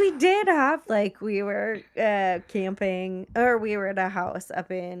 Because we did have, like, we were camping, or we were at a house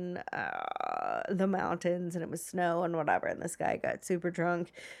up in the mountains, and it was snow and whatever, and this guy got super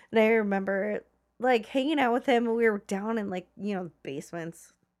drunk. And I remember like hanging out with him, and we were down in, like,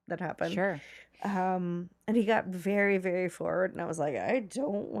 basements. That happened. Sure. And he got very, very forward, and I was like, I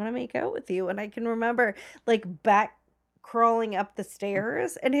don't want to make out with you. And I can remember like back crawling up the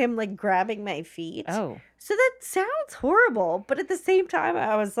stairs and him like grabbing my feet. Oh. So that sounds horrible, but at the same time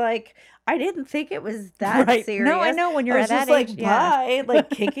I was like, I didn't think it was that Right. serious. No, I know when you're I at was that just like, age. Yeah. bye, like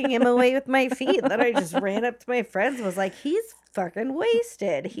kicking him away with my feet. Then I just ran up to my friends and was like, he's fucking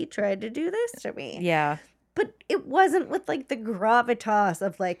wasted. He tried to do this to me. Yeah. But it wasn't with like the gravitas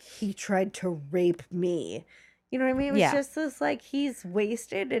of like he tried to rape me. You know what I mean? It was Yeah. just this like he's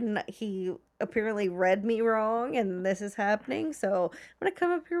wasted and he apparently read me wrong and this is happening. So I'm gonna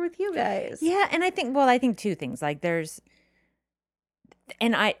come up here with you guys. Yeah, and I think two things. Like there's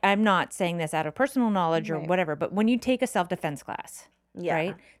and I'm not saying this out of personal knowledge or Right. whatever, but when you take a self-defense class, Yeah.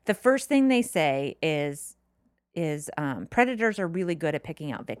 right? The first thing they say is predators are really good at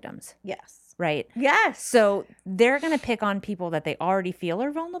picking out victims, Yes. right? Yes. So they're going to pick on people that they already feel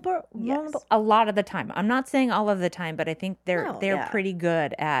are vulnerable Yes. a lot of the time. I'm not saying all of the time, but I think they're No, they're yeah. pretty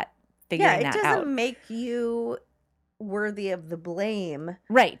good at Yeah, figuring it that doesn't out. make you worthy of the blame,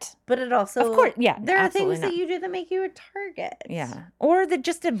 Right. but it also Of course, yeah, there are absolutely things that not. you do that make you a target. Yeah. Or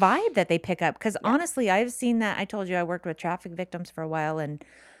just a vibe that they pick up. Because honestly, I've seen that. I told you I worked with traffic victims for a while, and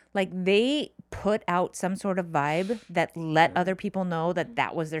like they put out some sort of vibe that let other people know that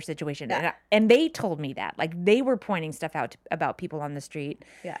that was their situation. Yeah. And they told me that. Like they were pointing stuff out about people on the street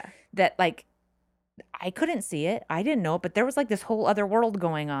Yeah. that like I couldn't see it. I didn't know it, but there was like this whole other world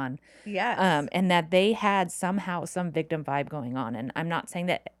going on. Yes. And that they had somehow some victim vibe going on. And I'm not saying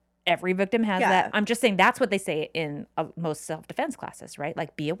that every victim has Yeah. that. I'm just saying that's what they say in most self-defense classes, right?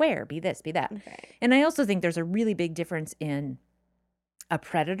 Like be aware, be this, be that. Okay. And I also think there's a really big difference in a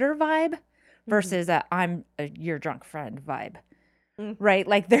predator vibe versus a I'm your drunk friend vibe. Mhm. Right?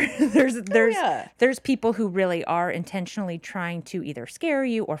 Like there's yeah. there's people who really are intentionally trying to either scare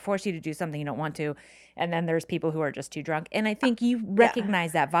you or force you to do something you don't want to. And then there's people who are just too drunk. And I think you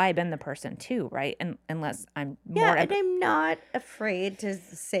recognize that vibe in the person too, right? And unless I'm Yeah, more and I'm not afraid to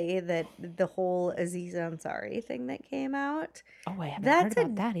say that the whole Aziz Ansari thing that came out. oh, I haven't That's heard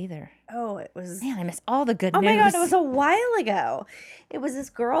about that either. Oh, it was. Man, I miss all the good Oh news. my god, it was a while ago. It was this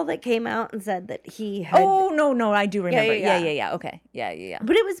girl that came out and said that he had. Oh no, I do remember. yeah. Yeah. Okay. Yeah.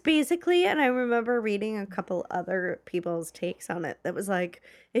 But it was basically, and I remember reading a couple other people's takes on it that was like,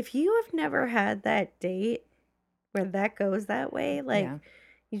 if you have never had that date where that goes that way, like, Yeah.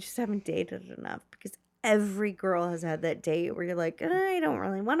 you just haven't dated enough because every girl has had that date where you're like, I don't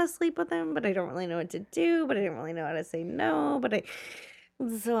really want to sleep with him, but I don't really know what to do, but I don't really know how to say no,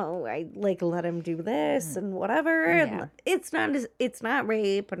 so I like let him do this and whatever. Yeah. And it's not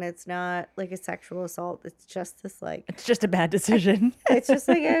rape and it's not like a sexual assault. It's just this like It's just a bad decision. it's just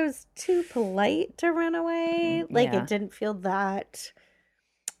like I was too polite to run away. Like Yeah. it didn't feel that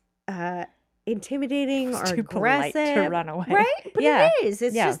intimidating or Too polite aggressive. to run away. Right? But Yeah. it is.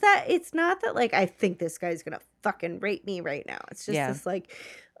 It's Yeah. just that it's not that like I think this guy's gonna fucking rape me right now. It's just Yeah. this like,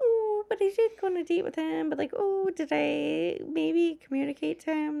 oh, but I did go on a date with him. But like, oh, did I maybe communicate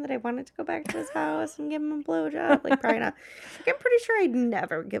to him that I wanted to go back to his house and give him a blowjob? Like probably not. Like I'm pretty sure I'd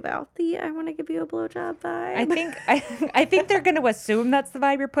never give out the I want to give you a blowjob vibe. I think they're going to assume that's the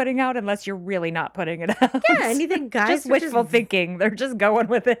vibe you're putting out unless you're really not putting it out. Yeah, and you think guys just are wishful thinking. They're just going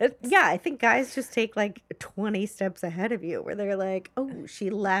with it. Yeah, I think guys just take like 20 steps ahead of you where they're like, oh, she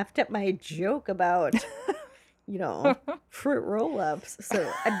laughed at my joke about, fruit roll ups. So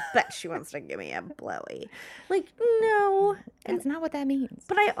I bet she wants to give me a blowy. Like, no. That's not what that means.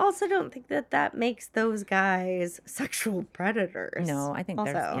 But I also don't think that makes those guys sexual predators. No, I think also.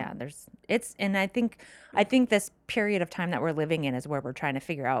 and I think this period of time that we're living in is where we're trying to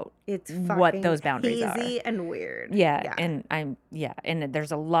figure out It's what fucking those boundaries are. hazy and weird. Yeah, and and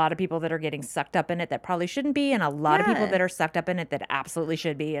there's a lot of people that are getting sucked up in it that probably shouldn't be, and a lot of people Yeah. that are sucked up in it that absolutely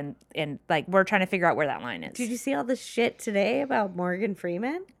should be, and like we're trying to figure out where that line is. Did you see all this shit today about Morgan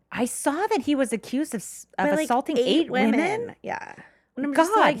Freeman? I saw that he was accused of By, like, assaulting 8 women. Yeah. And I'm just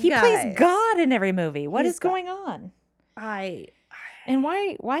God, like, he plays guys, God in every movie. What He's is going on? I And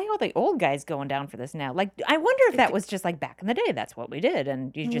why all the old guys going down for this now? Like, I wonder if that was just like back in the day. That's what we did,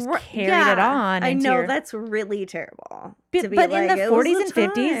 and you just carried it on. I into know your- that's really terrible. But, to be but in like, the "It was 40s the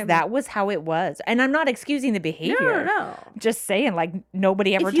and 50s, time." that was how it was. And I'm not excusing the behavior. No. Just saying, like,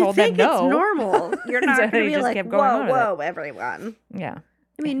 nobody ever If you told them think no. it's normal, you're So not they going to be just like, kept going on whoa, with whoa, everyone. Yeah.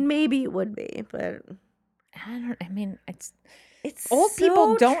 I mean, maybe it would be, but I mean, it's it's old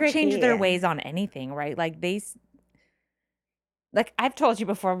people so don't change their tricky. ways on anything, right? Like like I've told you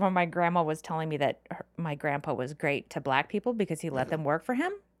before when my grandma was telling me that my grandpa was great to black people because he let them work for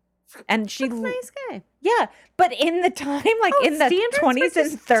him. And she That's a nice guy. Yeah, but in the time, like in the standards were 20s and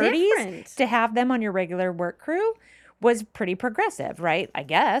just 30s, different. to have them on your regular work crew was pretty progressive, right? I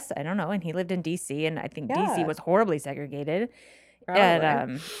guess. I don't know. And he lived in DC, and I think DC Yeah. was horribly segregated. Probably.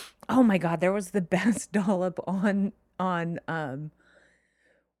 And oh my God, there was the best dollop on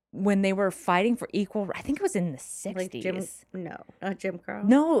when they were fighting for equal. I think it was in the 60s. like Jim Crow.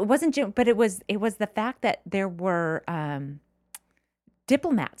 No, it wasn't Jim, but it was the fact that there were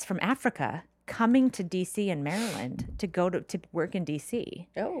diplomats from Africa coming to DC and Maryland to go to work in DC.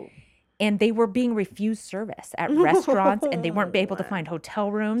 Oh. And they were being refused service at restaurants, and they weren't able to find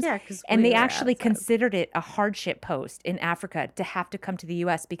hotel rooms. Yeah, because And they actually considered it a hardship post in Africa to have to come to the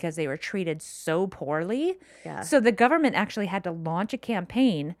US because they were treated so poorly. Yeah. So the government actually had to launch a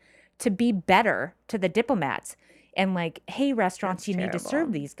campaign to be better to the diplomats and like, hey, restaurants, That's you need to serve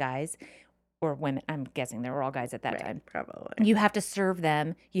terrible. these guys or women. I'm guessing they were all guys at that time. Probably. You have to serve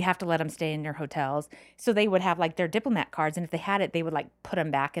them. You have to let them stay in your hotels. So they would have like their diplomat cards. And if they had it, they would like put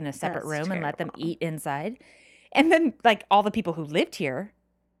them back in a separate That's room and let them terrible. eat inside. And then like all the people who lived here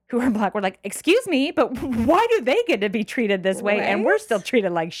who were black were like, excuse me, but why do they get to be treated this way? And we're Right? still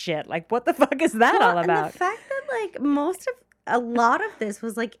treated like shit. Like, what the fuck is that all And about? the fact that like a lot of this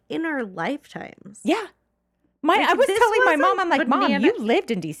was like in our lifetimes. Yeah. Like, I was this telling my mom, wasn't I'm like, Mom, banana- you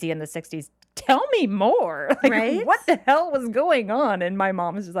lived in DC in the 60s. Tell me more. Like, Right? what the hell was going on? And my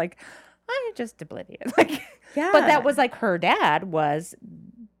mom was just like, I'm just oblivious. Like, Yeah. but that was like her dad was,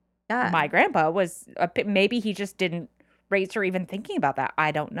 Yeah. my grandpa was, maybe he just didn't raise her even thinking about that.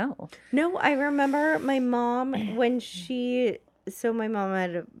 I don't know. No, I remember my mom when my mom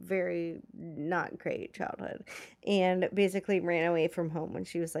had a very not great childhood and basically ran away from home when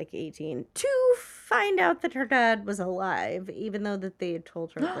she was like 18 to find out that her dad was alive, even though that they had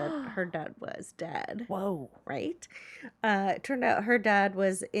told her that her dad was dead. Whoa. Right? It turned out her dad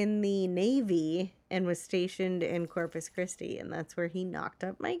was in the Navy and was stationed in Corpus Christi, and that's where he knocked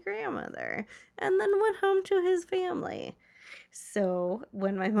up my grandmother and then went home to his family. So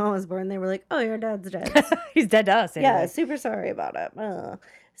when my mom was born, they were like, "Oh, your dad's dead." He's dead to us. Yeah, Anyway. super sorry about it.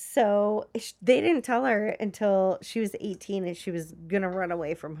 So they didn't tell her until she was 18 and she was gonna run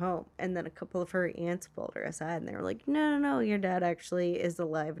away from home. And then a couple of her aunts pulled her aside and they were like, no, your dad actually is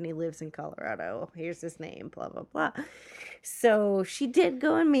alive and he lives in Colorado. Here's his name, blah, blah, blah. So she did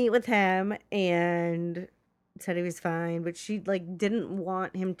go and meet with him and said he was fine, but she like didn't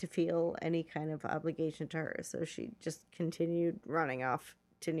want him to feel any kind of obligation to her. So she just continued running off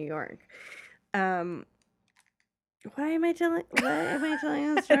to New York. Why am I telling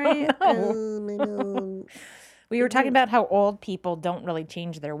the story? know. We were talking about how old people don't really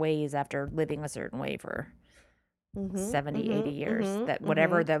change their ways after living a certain way for 70, 80 years. That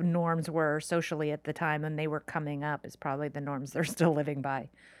whatever the norms were socially at the time when they were coming up is probably the norms they're still living by.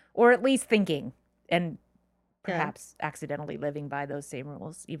 Or at least thinking and Yeah. perhaps accidentally living by those same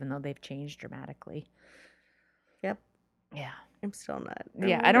rules, even though they've changed dramatically. Yep. Yeah. I'm still not.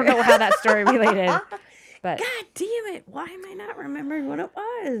 Yeah, I don't know how that story related, but God damn it. Why am I not remembering what it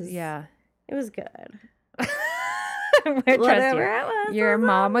was? yeah. It was good. I trust Whatever you. it was. Your was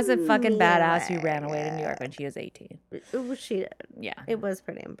mom was a fucking badass who amazing. ran away to New York when she was 18. She did. Yeah. It was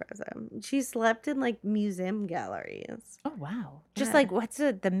pretty impressive. She slept in like museum galleries. Oh, wow. Just Yeah. like, what's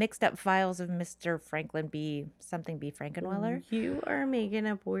the mixed up files of Mr. Franklin B. Frankenweller? You are making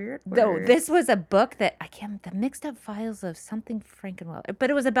up weird words. Though this was a book that the mixed up files of something Frankenweller, but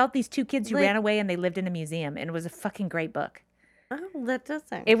it was about these two kids who Like- ran away and they lived in a museum, and it was a fucking great book. Oh, that does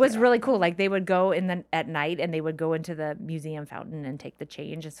sound It was cute. really cool. Like they would go at night and they would go into the museum fountain and take the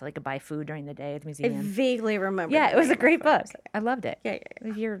change, just so they could buy food during the day at the I museum. vaguely remember. Yeah, it was a that. great book. I loved it. Yeah,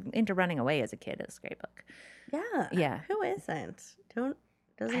 If you're into running away as a kid, it's a great book. yeah. Yeah. Who isn't? Doesn't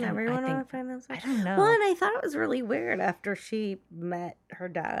don't- I everyone want think- to find themselves? I don't know. Well, and I thought it was really weird after she met her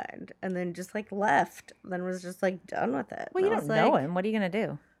dad and then just like left, then was just like done with it. Well, you And I don't was know like, him. What are you going to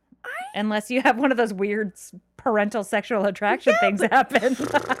do? Unless you have one of those weird parental sexual attraction things happen.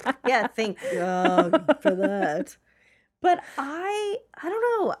 Yeah, thank God for that. But I don't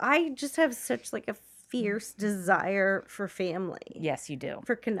know. I just have such like a fierce desire for family, Yes, you do.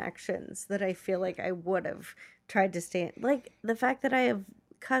 for connections that I feel like I would have tried to stay in. Like the fact that I have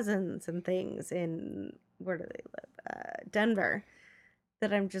cousins and things in, where do they live? Denver.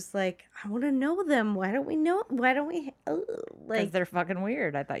 That I'm just like, I want to know them. Why don't we know? Why don't we? Because Like, they're fucking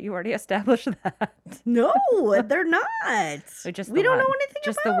weird. I thought you already established that. no, they're not. So just We the don't know one. anything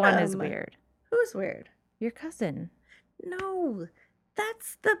Just about the one is them. weird. Who's weird? Your cousin. No,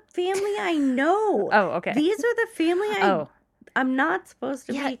 that's the family I know. Oh, okay. These are the family I'm not supposed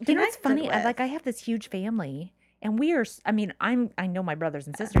to Yeah, be you know what's connected funny? with. I have this huge family, and we are. I mean, I know my brothers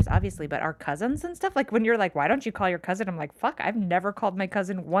and sisters, obviously, but our cousins and stuff. Like when you're like, why don't you call your cousin? I'm like, fuck, I've never called my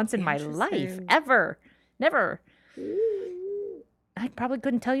cousin once in my life, Interesting. ever, never. Ooh. I probably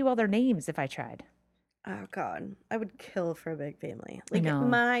couldn't tell you all their names if I tried. Oh God, I would kill for a big family. I Like know.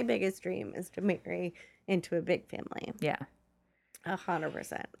 my biggest dream is to marry into a big family. Yeah.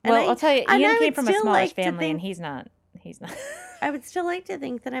 100%. Well, I'll tell you, and Ian I came would from a still smallish like to family, and think- he's not. He's not. I would still like to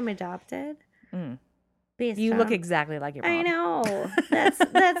think that I'm adopted. Mm. Based You look on- exactly like your mom. I know. That's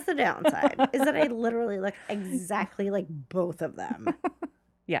the downside. Is that I literally look exactly like both of them.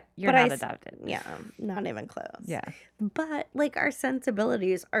 Yeah, you're But I not s- adopted. Yeah, not even close. Yeah. But like our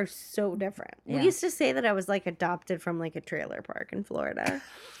sensibilities are so different. Yeah. We used to say that I was like adopted from like a trailer park in Florida.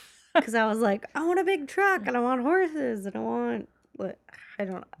 Because I was like, I want a big truck and I want horses and I want,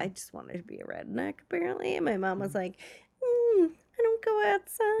 I just wanted to be a redneck apparently. And my mom was like, I don't go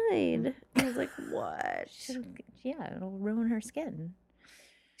outside. I was like, what? Yeah, it'll ruin her skin.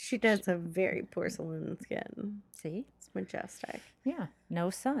 She does have very porcelain skin. See? It's majestic. Yeah.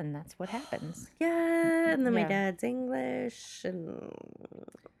 No sun. That's what happens. Yeah, and then my Yeah. dad's English, and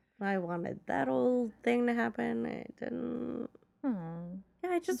I wanted that old thing to happen. It didn't. Oh.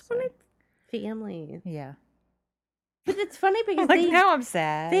 Yeah, I just sad. wanted family. Yeah. But it's funny because Like they now I'm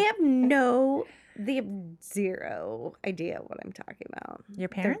sad. they have zero idea what I'm talking about. Your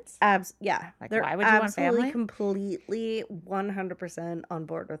They're parents? yeah. Like, They're why would you want absolutely, family? completely, 100% on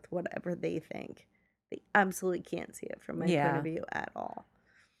board with whatever they think. They absolutely can't see it from my point Yeah. of view at all.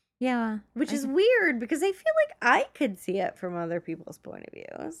 Yeah. Which I is can- weird because I feel like I could see it from other people's point of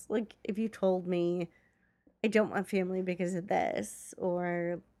views. Like if you told me I don't want family because of this,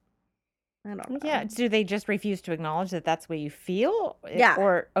 or I don't know. Yeah. Do they just refuse to acknowledge that that's what you feel? Yeah.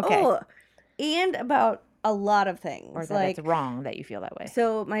 Or okay. Oh, and about a lot of things. Or that like, it's wrong that you feel that way.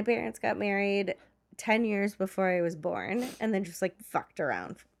 so my parents got married 10 years before I was born and then just like fucked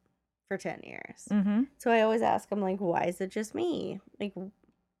around for 10 years. Mm-hmm. So I always ask them, like, why is it just me? Like,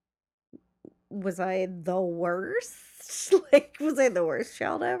 was I the worst? Like, was I the worst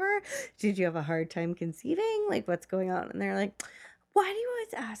child ever? Did you have a hard time conceiving? Like, what's going on? And they're like, why do you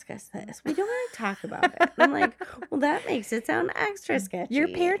always ask us this? We don't want to talk about it. And I'm like, well, that makes it sound extra sketchy. Your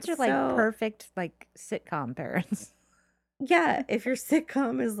parents are like So, perfect, like sitcom parents. Yeah, if your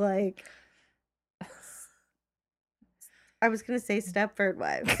sitcom is like, I was gonna say Stepford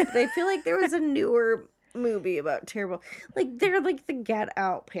Wives, but I feel like there was a newer movie about terrible, like they're like the Get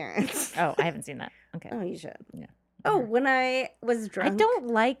Out parents. Oh, I haven't seen that. Okay. Oh, you should. Yeah. Oh, when I was drunk,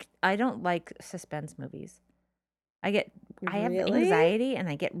 I don't like suspense movies. I have Really? anxiety and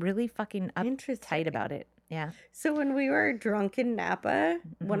I get really fucking Interesting. uptight about it. Yeah. So when we were drunk in Napa,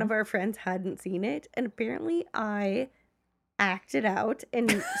 one Mhm. of our friends hadn't seen it, and apparently I acted out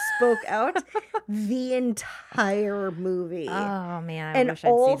and spoke out the entire movie. Oh man, I And wish I'd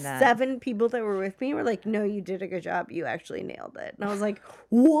all seen that. 7 people that were with me were like, "No, you did a good job. You actually nailed it." And I was like,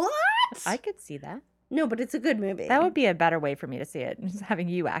 "What?" I could see that. No, but it's a good movie. That would be a better way for me to see it. Just having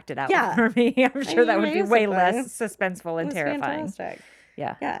you act it out Yeah. for me. I'm sure that mean, would be it is way a less fun- suspenseful It and was terrifying. fantastic.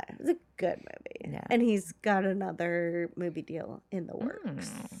 Yeah. Yeah, it was a good movie. Yeah. And he's got another movie deal in the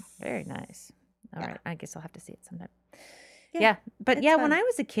works. Very nice. All Yeah. right. I guess I'll have to see it sometime. Yeah, Yeah. But it's yeah, when fun. I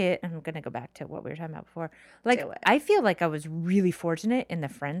was a kid, I'm going to go back to what we were talking about before. Like, Do it. I feel like I was really fortunate in the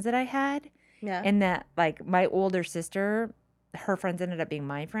friends that I had, Yeah. and that, like, my older sister, her friends ended up being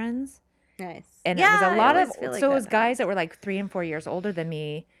my friends. Nice. And Yeah, it was I a lot of, always feel like so it that was guys happens. that were like 3 and 4 years older than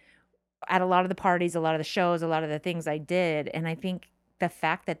me at a lot of the parties, a lot of the shows, a lot of the things I did. And I think the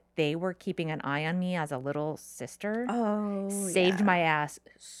fact that they were keeping an eye on me as a little sister Oh, saved yeah. my ass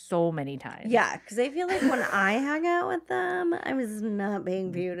so many times. Yeah, because I feel like when I hung out with them, I was not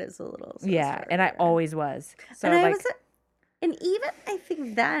being viewed as a little sister. Yeah. And I always was. So, and I like, was, and even I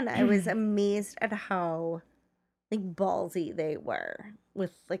think then I was amazed at how like ballsy they were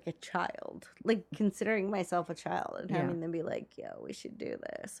with like a child, like considering myself a child and Yeah. having them be like, "Yo, we should do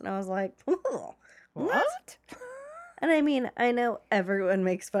this," and I was like, "Oh, what? And I mean, I know everyone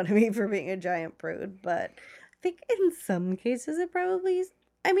makes fun of me for being a giant prude, but I think in some cases it probably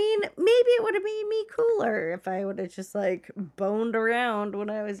I mean, maybe it would have made me cooler if I would have just like boned around when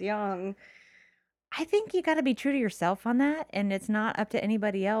I was young. I think you got to be true to yourself on that, and it's not up to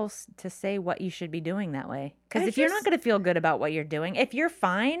anybody else to say what you should be doing that way. Because I if you're not just- going to feel good about what you're doing, if you're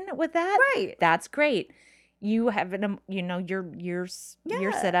fine with that, Right. that's great. You have you're set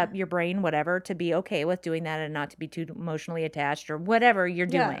Yeah. up, your brain, whatever, to be okay with doing that and not to be too emotionally attached or whatever you're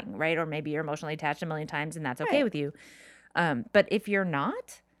Yeah. doing, right? Or maybe you're emotionally attached a million times and that's okay Right. with you. But if you're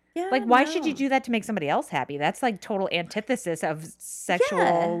not, Yeah, like, why should you no. do that to make somebody else happy? That's like total antithesis of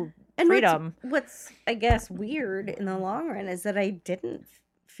sexual And freedom. what's I guess weird in the long run is that I didn't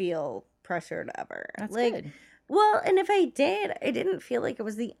feel pressured ever. That's like, good. well, and if I did, I didn't feel like it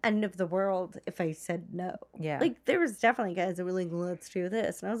was the end of the world if I said no. Yeah. Like there was definitely guys that were like, "Let's do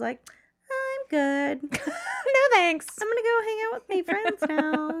this," and I was like, "I'm good. No thanks. I'm gonna go hang out with my friends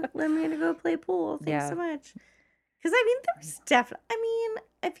now. I'm gonna go play pool. Thanks Yeah. so much." Because I mean, there's definitely. I mean,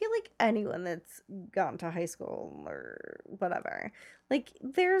 I feel like anyone that's gone to high school or whatever, like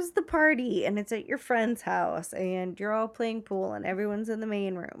there's the party and it's at your friend's house and you're all playing pool and everyone's in the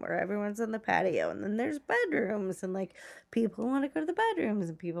main room or everyone's in the patio and then there's bedrooms and like people want to go to the bedrooms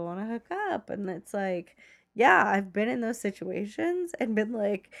and people want to hook up and it's like. Yeah, I've been in those situations and been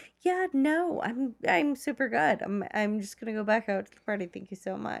like, yeah, no, I'm super good. I'm just gonna go back out to the party. Thank you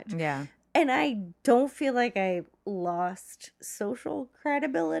so much. Yeah. And I don't feel like I lost social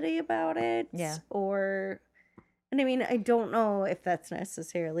credibility about it. Yeah. And I mean, I don't know if that's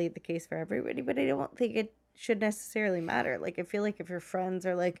necessarily the case for everybody, but I don't think it should necessarily matter. Like, I feel like if your friends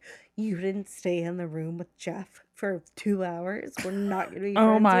are like, you didn't stay in the room with Jeff for 2 hours, we're not going to be Oh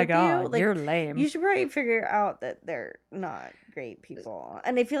friends my with God. you. Like, You're lame. you should probably figure out that they're not great people.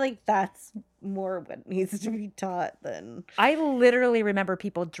 And I feel like that's more what needs to be taught than. I literally remember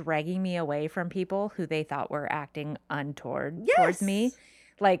people dragging me away from people who they thought were acting untoward towards me. Yes.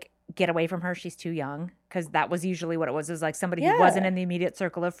 Like, get away from her. She's too young. Because that was usually what it was. It was like somebody who wasn't Yeah. in the immediate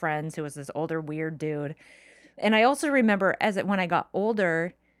circle of friends, who was this older, weird dude. And I also remember when I got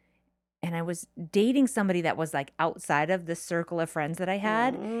older and I was dating somebody that was like outside of the circle of friends that I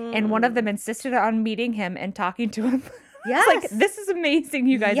had. And one of them insisted on meeting him and talking to him. Yes. It's like, this is amazing.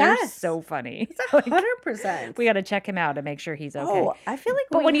 You guys are Yes. so funny. It's Like, 100%. we got to check him out and make sure he's okay. Oh, I feel like.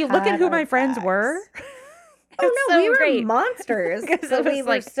 But we when you look at had who our my friends backs. were, Oh it's no, so we were great. monsters. 'Cause So it we was were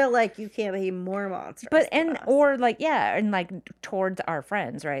like- still like, you can't be more monsters. But than and us. or like yeah, and like towards our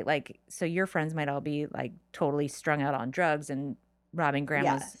friends, right? Like so your friends might all be like totally strung out on drugs and robbing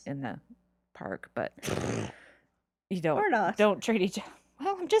grandmas Yes. in the park, but you Or not. don't treat each.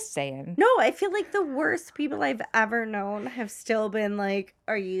 Well, I'm just saying. No, I feel like the worst people I've ever known have still been like,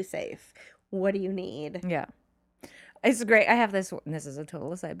 "Are you safe? What do you need?" Yeah. It's great. I have this, and this is a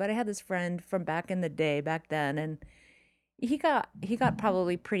total aside, but I had this friend from back in the day, back then, and he got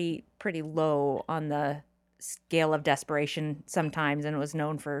probably pretty low on the scale of desperation sometimes, and was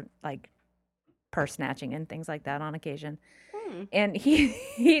known for like purse snatching and things like that on occasion. Hmm. And he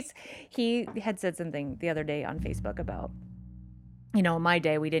had said something the other day on Facebook about, in my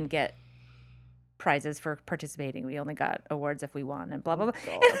day we didn't get prizes for participating. We only got awards if we won and blah blah blah.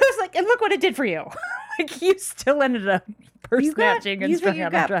 God. And I was like, and look what it did for you. Like you still ended up purse snatching and you think strung you out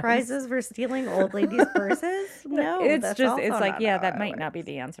on got drugs. prizes for stealing old ladies' purses? No, it's that's just also it's like not yeah, how that it might not be works.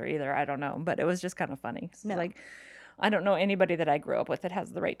 the answer either. I don't know, but it was just kind of funny. It's No. like I don't know anybody that I grew up with that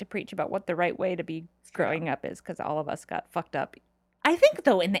has the right to preach about what the right way to be growing up is, because all of us got fucked up. I think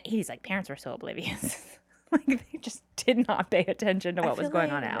though in the 80s, like parents were so oblivious. Like they just did not pay attention to I what was feel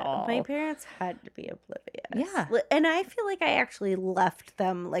going on like at all. My parents had to be oblivious. Yeah. And I feel like I actually left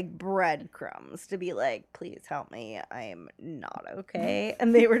them like breadcrumbs to be like, please help me. I am not okay.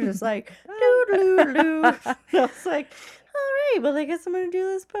 And they were just like, doo doo doo. And I was like, all right, well, I guess I'm going to do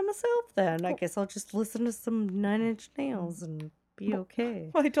this by myself then. I guess I'll just listen to some Nine Inch Nails and be okay.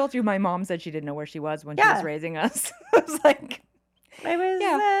 Well, I told you my mom said she didn't know where she was when she Yeah. was raising us. I was like, I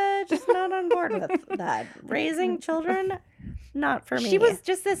was just not on board with that. Raising children, not for me. she was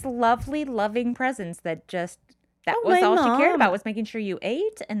just this lovely, loving presence that Oh, was my all she cared mom. about, was making sure you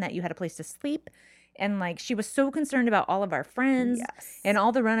ate and that you had a place to sleep. And like she was so concerned about all of our friends. Yes. And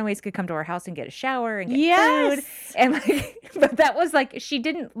all the runaways could come to our house and get a shower and get Yes. food. And like, but that was like, she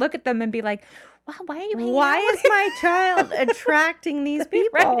didn't look at them and be like, wow, why are you hanging Why out is with my child attracting these people?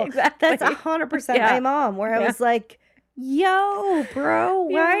 Right, exactly. That's 100% Yeah. my mom, where I Yeah. was like, yo, bro,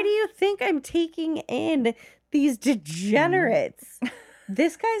 why Yeah. do you think I'm taking in these degenerates?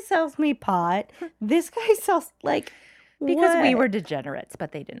 This guy sells me pot. This guy sells, like, because we what? were degenerates,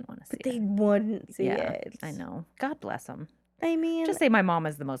 but they didn't want to see But they it. wouldn't see Yeah, it. I know. God bless them. I mean, Just say my mom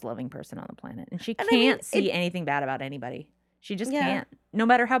is the most loving person on the planet, and she And can't I mean, see anything bad about anybody. She just Yeah. can't. no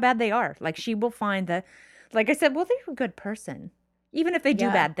matter how bad they are. Like she will find the, like I said, well, they're a good person, even if they do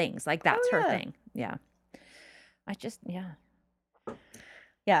Yeah. bad things. Like that's her yeah. thing. Yeah. Yeah.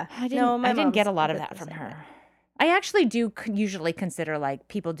 Yeah. I didn't. No, my I didn't get a mom's lot of bit that the from same her. way. I actually do usually consider like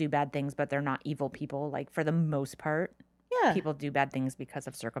people do bad things, but they're not evil people. Like for the most part, Yeah. people do bad things because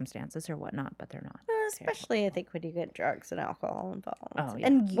of circumstances or whatnot, but they're not. Especially, I think, when you get drugs and alcohol involved. Oh yeah.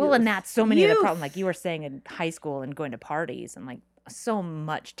 And Well, and youth. that's so many of the problem. Youth. Like you were saying in high school and going to parties and like so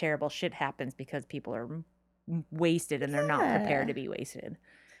much terrible shit happens because people are wasted and they're not prepared to Yeah. be wasted.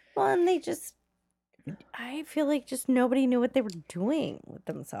 Well, and they just, I feel like just nobody knew what they were doing with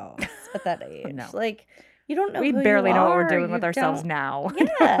themselves at that age. No. Like, you don't know We who you barely know what we're are, doing with you ourselves don't- now.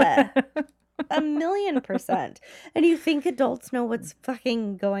 Yeah. 1,000,000%. And you think adults know what's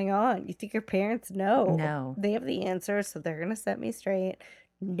fucking going on. You think your parents know. No. They have the answer, so they're going to set me straight.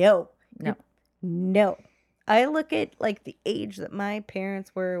 No. No. No. I look at like the age that my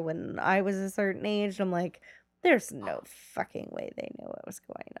parents were when I was a certain age. I'm like, there's no fucking way they knew what was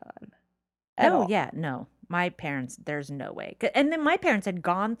going on. At Oh all. yeah, no. My parents, there's no way. And then my parents had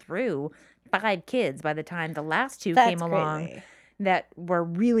gone through 5 kids by the time the last 2 That's came along crazy. that were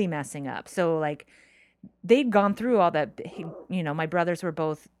really messing up. So like they'd gone through all that. My brothers were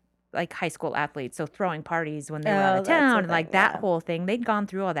both like high school athletes, so throwing parties when they were out Oh, of that's town the and like thing, that yeah. whole thing. They'd gone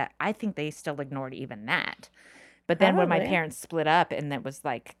through all that. I think they still ignored even that. But then when my Probably. parents split up, and that was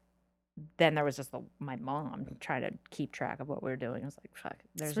like, then there was just my mom trying to keep track of what we were doing. I was like, fuck.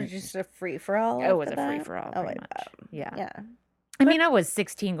 This There's was just a free for all. it was a free for all, Oh, pretty I much. bet. Yeah. Yeah. I mean, I was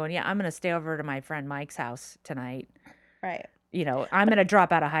 16 going, yeah, I'm going to stay over to my friend Mike's house tonight. Right. I'm going to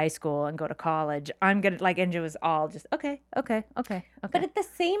drop out of high school and go to college. I'm going to, like, and it was all just, okay. But at the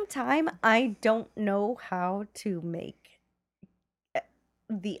same time, I don't know how to make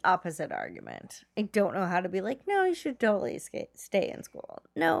the opposite argument. I don't know how to be like, no, you should totally stay in school.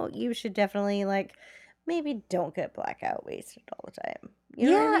 No, you should definitely, like, maybe don't get blackout wasted all the time. You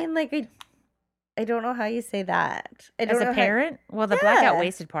know what I Yeah. mean? Like, I don't know how you say that. I don't As know a how- parent, well, the blackout Yeah.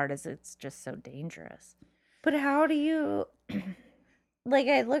 wasted part is it's just so dangerous. But how do you, like,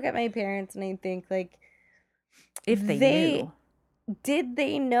 I look at my parents and I think, like, If they knew. did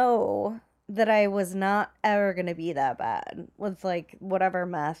they know that I was not ever going to be that bad with, like, whatever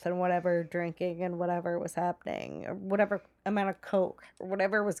meth and whatever drinking and whatever was happening, or whatever amount of coke or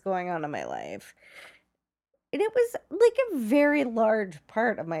whatever was going on in my life? And it was like a very large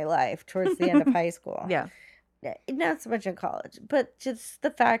part of my life towards the end of high school. Yeah. Not so much in college, but just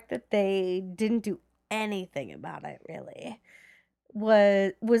the fact that they didn't do anything about it really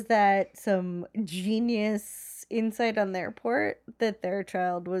was that some genius insight on their part that their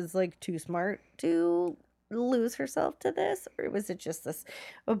child was like too smart to lose herself to this, or was it just this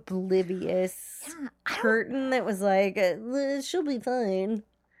oblivious Yeah, curtain that was like, she'll be fine?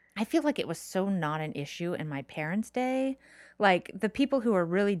 I feel like it was so not an issue in my parents' day. Like the people who were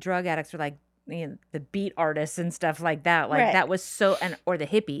really drug addicts were like the beat artists and stuff like that. Like Right. that was so, or the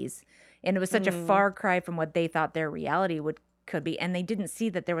hippies, and it was such a Mm. far cry from what they thought their reality could be, and they didn't see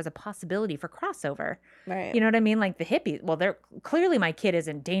that there was a possibility for crossover. Right. You know what I mean? Like the hippies. Well, they're clearly my kid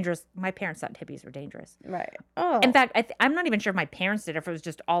isn't dangerous. My parents thought hippies were dangerous. Right. Oh. In fact, I'm not even sure if my parents did, or if it was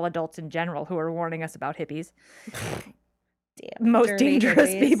just all adults in general who were warning us about hippies. damn, Most dirty dangerous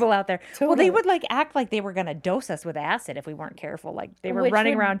hippies. people out there. Well, Totally. they would like act like they were going to dose us with acid if we weren't careful. Like they were Which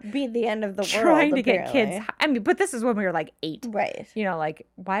running would around be the end of the world, trying to get apparently. kids. I mean, but this is when we were like 8. Right. Like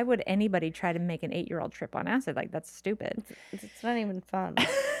why would anybody try to make an 8-year-old trip on acid? Like that's stupid. It's not even fun.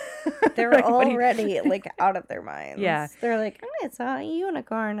 They're Like, what do you- already like out of their minds. Yeah. They're like, oh, it's a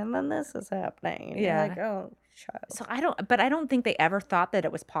unicorn, and then this is happening. And you're Yeah. like, oh, child. So I don't think they ever thought that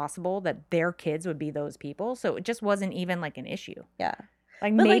it was possible that their kids would be those people. So it just wasn't even like an issue. Yeah.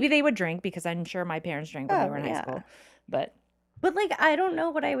 Like But, maybe like- they would drink because I'm sure my parents drank when they Oh, were in high yeah. school. But But like, I don't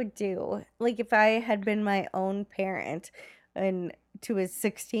know what I would do. Like, if I had been my own parent and to a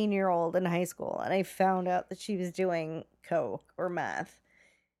 16-year-old in high school, and I found out that she was doing coke or meth,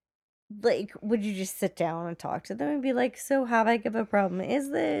 like, would you just sit down and talk to them and be like, so how big of a problem is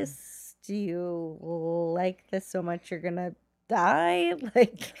this? Do you like this so much you're gonna die?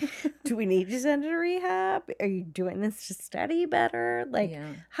 Like, do we need to send you to rehab? Are you doing this to study better? Like,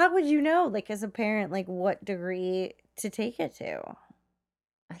 yeah. how would you know, like, as a parent, like, what degree to take it to?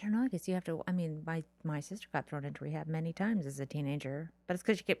 I don't know. I guess you have to. I mean, my sister got thrown into rehab many times as a teenager, but it's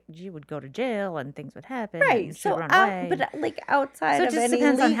because she would go to jail and things would happen. Right. And she'd So, run away. but like outside So it of just any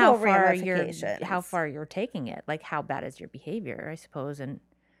depends on how legal far you're ramifications. taking it. Like how bad is your behavior, I suppose. And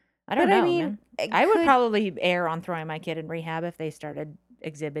I But don't know. I mean, man. it I would could- probably err on throwing my kid in rehab if they started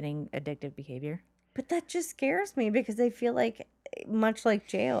exhibiting addictive behavior. But that just scares me because I feel like much like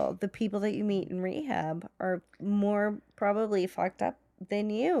jail, the people that you meet in rehab are more probably fucked up than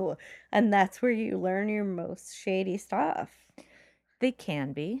you. And that's where you learn your most shady stuff. They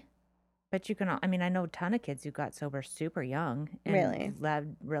can be, but you can. I mean, I know a ton of kids who got sober super young and Really?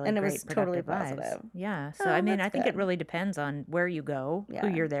 led really And it great was totally productive lives. positive. Yeah. So Oh, I mean, that's I think good. it really depends on where you go, Yeah. who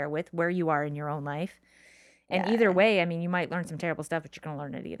you're there with, where you are in your own life. And Yeah. either way, I mean, you might learn some terrible stuff, but you're going to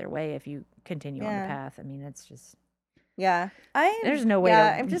learn it either way if you continue on the Yeah. path. I mean, it's just Yeah. there's no way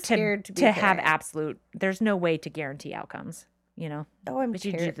yeah, to I'm just to, scared to be to have parent. absolute. There's no way to guarantee outcomes, Oh, I'm but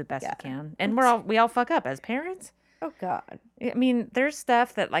you do terrified. the best Yeah. you can. And we all fuck up as parents. Oh God. I mean, there's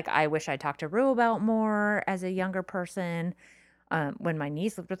stuff that like I wish I talked to Rue about more as a younger person. When my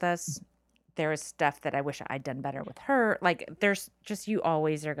niece lived with us, there was stuff that I wish I'd done better with her. Like there's just you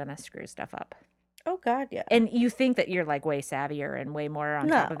always are gonna screw stuff up. Oh God, yeah. And you think that you're like way savvier and way more on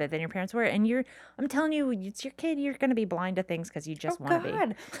top No. of it than your parents were. And I'm telling you, it's your kid. You're going to be blind to things because you just Oh want to be.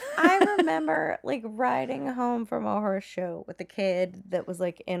 God. I remember like riding home from a horse show with a kid that was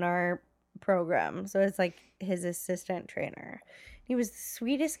like in our program. So it's like his assistant trainer. He was the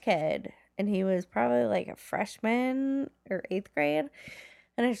sweetest kid, and he was probably like a freshman or 8th grade.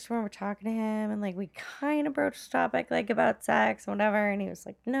 And I just remember talking to him, and like we kind of broached the topic like about sex and whatever, and he was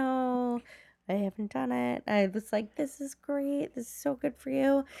like, "No, I haven't done it." I was like, "This is great. This is so good for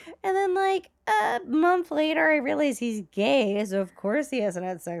you." And then like a month later, I realized he's gay, so of course he hasn't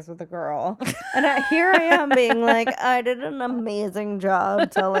had sex with a girl. And here I am being like, I did an amazing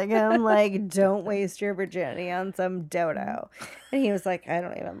job telling him like, don't waste your virginity on some dodo. And he was like, I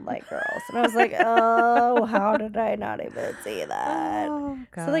don't even like girls. And I was like, oh, how did I not even see that? Oh,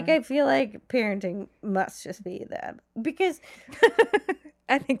 So like, I feel like parenting must just be that, because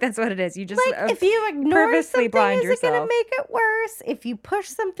I think that's what it is. You just like if you ignore purposely something, blind is it gonna yourself. make it worse? If you push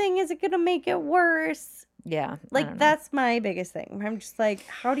something, is it gonna make it worse? yeah, I don't Like know. that's my biggest thing. I'm just like,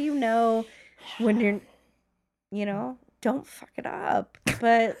 how do you know when you're, don't fuck it up.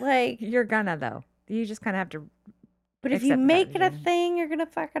 But like, You're gonna though. You just kind of have to. but if you accept that, make it a yeah. thing, you're gonna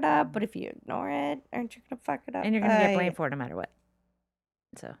fuck it up. But if you ignore it, aren't you gonna fuck it up? And you're gonna get I- blamed for it no matter what.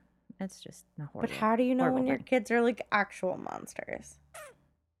 So it's just a horrible. But how do you know horrible when your thing. kids are like actual monsters?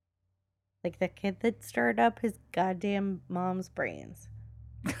 Like the kid that stirred up his goddamn mom's brains.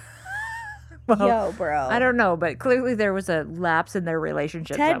 Well, Yo, bro. I don't know, but clearly there was a lapse in their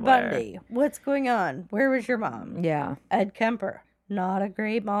relationship. Ted somewhere. Bundy. What's going on? Where was your mom? Yeah. Ed Kemper. Not a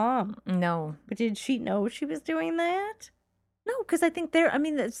great mom. No. But did she know she was doing that? No, because I think they're. I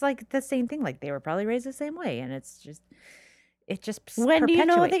mean, it's like the same thing. Like they were probably raised the same way, and it's just. It just When do you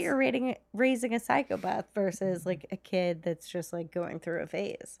know that perpetuates. you're raising a psychopath versus like a kid that's just like going through a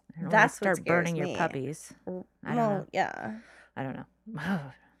phase? I don't know, That's start what scares burning me. your puppies. I don't Well, know. yeah. I don't know.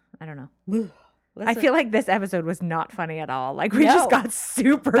 I don't know. I Listen, feel like this episode was not funny at all. Like we just No. got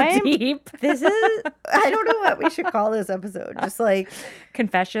super I'm- deep. this is. I don't know what we should call this episode. Just like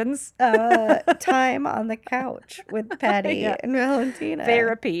Confessions, time on the couch with Patty Yeah. and Valentina.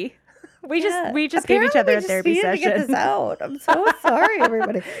 therapy. We Yeah. just gave each other Apparently a we therapy just needed to get session. this out. I'm so sorry,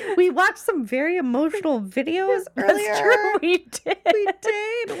 everybody. We watched some very emotional videos earlier. That's true. We did. We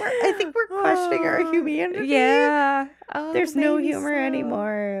did. I think we're questioning our Oh, humanity. Yeah. Oh, There's no maybe humor so.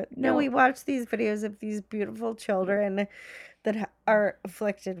 anymore. No, No. we watch these videos of these beautiful children that are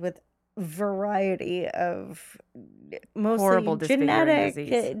afflicted with variety of mostly Horrible disfiguring genetic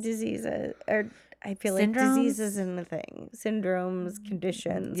disease. diseases, or I feel like disease isn't a thing. Syndromes,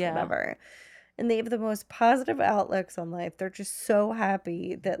 conditions, Yeah. whatever. And they have the most positive outlooks on life. They're just so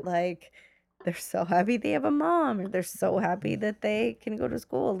happy that like they're so happy they have a mom, or they're so happy that they can go to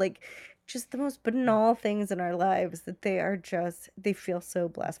school. Like just the most banal things in our lives that they feel so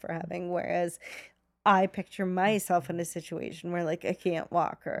blessed for having. Whereas I picture myself in a situation where like I can't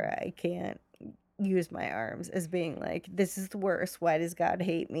walk or I can't use my arms as being like, this is the worst. Why does God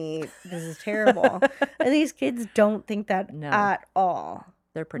hate me? This is terrible. And these kids don't think that No. at all.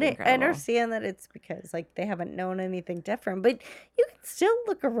 They're pretty I incredible. understand that it's because like they haven't known anything different, but you can still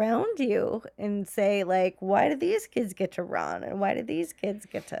look around you and say like, why do these kids get to run and why do these kids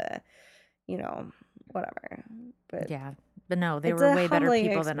get to, whatever. But Yeah. But no, they it's were a way better humbling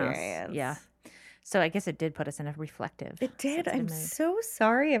people than us. Yeah. experience. So I guess it did put us in a reflective. It did. sensitive I'm mood. so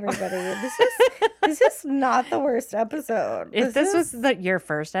sorry, everybody. This is not the worst episode. If this was your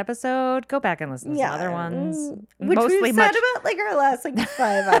first episode, go back and listen to some other ones. which Mostly we've much. said about like our last like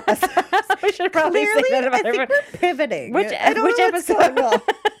 5 episodes. We should probably Clearly, say that about I think everyone. we're pivoting. Which I don't which know what's episode? going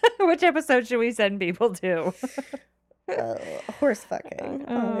on. Which episode should we send people to? Horse fucking,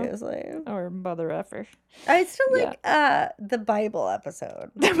 Uh, obviously. Or mother effer. I still yeah. like the Bible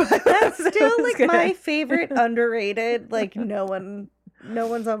episode. That's That's still like my favorite underrated. Like no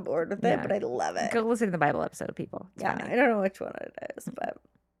one's on board with it, Yeah. but I love it. Go listen to the Bible episode, people. It's Yeah, funny. I don't know which one it is, but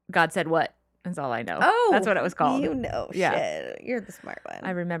God said what? That's all I know. oh, That's what it was called. You know, Yeah. shit. You're the smart one.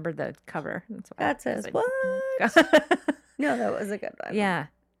 I remember the cover. That's why. That says what? what? No, that was a good one. Yeah.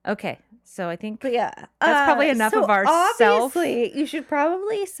 Okay. So I think But yeah, That's probably enough so of our self- Obviously, you should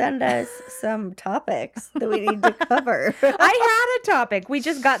probably send us some topics that we need to cover. I had a topic. We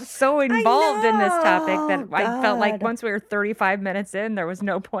just got so involved in this topic that know, I felt like God. once we were 35 minutes in, there was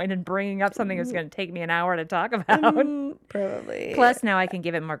no point in bringing up something that was going to take me an hour to talk about. Probably. Plus, now I can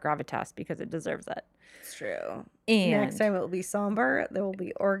give it more gravitas because it deserves it. it's true. And Next time it will be somber. There will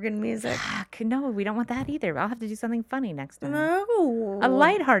be organ music. Fuck, no, we don't want that either. I'll have to do something funny next time. No, A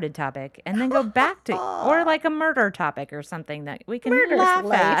lighthearted topic, and then go back to, or like a murder topic or something that we can Murder's laugh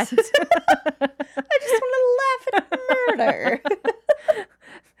light. at. I just want to laugh at murder.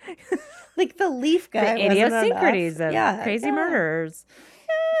 Like the leaf guy. The wasn't idiosyncrasies enough. of Yeah, crazy yeah. murders.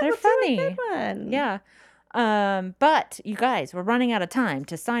 They're Let's do a funny. good one. Yeah. But you guys, we're running out of time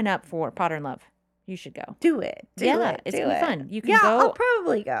to sign up for Potter in Love. You should go. Do it. Do Yeah, it. it's do gonna be it. fun. You can yeah, go I'll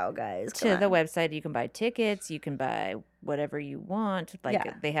probably go, guys. to the website. You can buy tickets. You can buy whatever you want. Like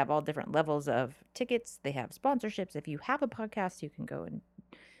Yeah. they have all different levels of tickets. They have sponsorships. If you have a podcast, you can go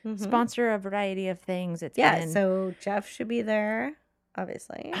and sponsor a variety of things. It's Yeah, been- so Jeff should be there,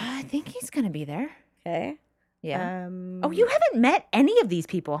 obviously. I think he's gonna be there. Okay. Yeah. Oh, you haven't met any of these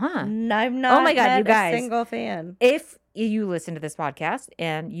people, huh? I've not my God, met you guys. a single fan. If you listen to this podcast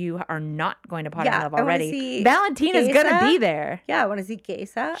and you are not going to Potter in Yeah, Love I wanna already, see Valentina's gonna Geisa. be there. Yeah, I want to see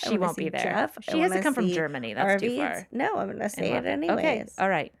Geisa. I She wanna won't see be there. Jeff. I She has to wanna come from see Germany. That's too Arvids. far. No, I'm going to say it And anyways. Okay. All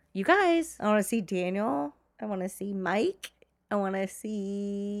right. You guys. I want to see Daniel. I want to see Mike. I want to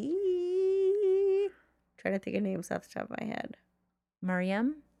see... trying to think of names off the top of my head.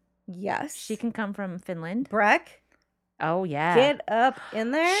 Mariam. Yes. She can come from Finland. Breck, Oh, yeah. get up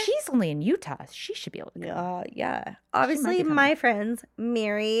in there. She's only in Utah. She should be able to come. Yeah. Obviously, coming. my friends,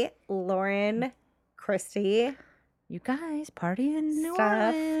 Mary, Lauren, Christy, You guys, party in New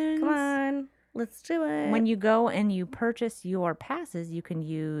Steph. Orleans. Come on. Let's do it. When you go and you purchase your passes, you can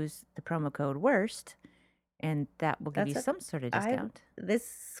use the promo code WORST, and that will give That's you a- some sort of I- discount.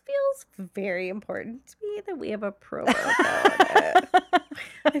 This feels very important to me that we have a promo code.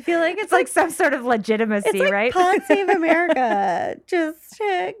 I feel like It's like some sort of legitimacy, it's like right? Pod Save America. Just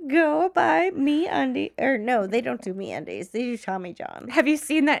go buy me undies. Or no, they don't do me undies. They do Tommy John. Have you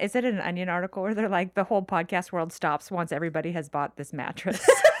seen that? Is it an Onion article where they're like, the whole podcast world stops once everybody has bought this mattress?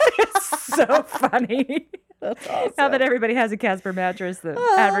 It's so funny. That's awesome. Now that everybody has a Casper mattress, the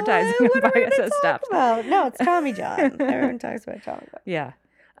Oh, advertising what of are we podcast gonna has talk stopped. about? No, it's Tommy John. Everyone talks about Tommy John. Yeah.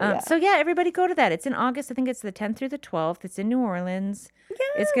 Yeah. So yeah, everybody go to that. It's in August. I think it's the 10th through the 12th. It's in New Orleans.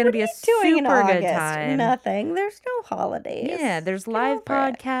 Yeah, It's gonna what be are a you doing in super good August? time. Nothing. There's no holidays. Yeah, there's Get live over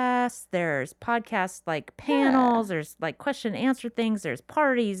it. podcasts. There's podcasts like panels. There's like question and answer things. There's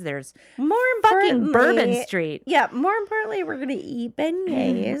parties. There's More fucking Bourbon importantly- Street. Yeah, more importantly, we're gonna eat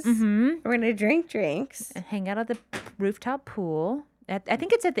beignets. Mm-hmm. We're gonna drink drinks. And hang out at the rooftop pool. I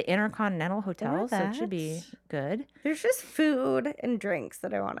think it's at the Intercontinental Hotel, so it should be that. good. There's just food and drinks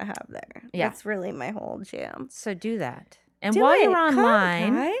that I want to have there. Yeah. That's really my whole jam. So do that. And Do while it. you're Come,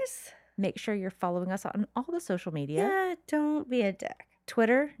 online, guys. make sure you're following us on all the social media. Yeah, don't be a dick.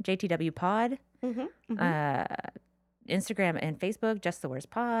 Twitter, JTW Pod. Mm-hmm. Instagram and Facebook, Just the Worst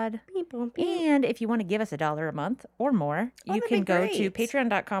Pod. Beep, boom, beep. And if you want to give us $1 a month or more, Oh, you that'd can be go to great.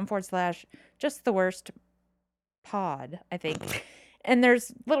 patreon.com/Just the Worst Pod, I think. And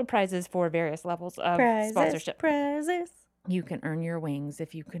there's little prizes for various levels of sponsorship. Prizes. You can earn your wings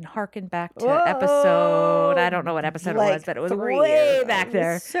if you can harken back to episode. I don't know what episode it was, but it was 3 way years. back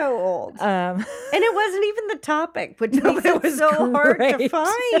there. So old. Um, And it wasn't even the topic, which No, makes it it was so hard to great.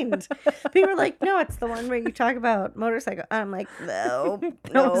 find. People were like, "No, it's the one where you talk about motorcycle." I'm like, "No,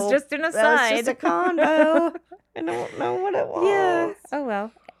 That no, was just an that was aside." just a convo. I don't know what it was." yeah. Oh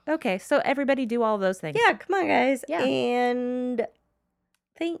well. Okay. So everybody do all those things. Yeah, come on, guys. Yeah. And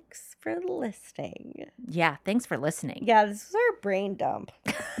thanks for listening. Yeah. Thanks for listening. Yeah, this was our brain dump.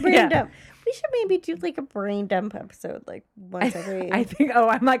 Brain Yeah. dump. We should maybe do like a brain dump episode like once every. I think. Oh,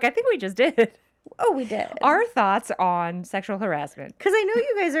 I'm like. I think we just did. Oh, we did. Our thoughts on sexual harassment. Because I know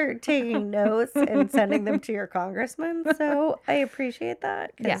you guys are taking notes and sending them to your congressman. So I appreciate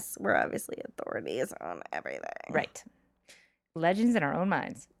that. Yeah. Because we're obviously authorities on everything. Right. Legends in our own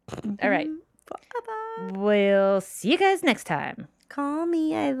minds. All right. Bye-bye. We'll see you guys next time. Call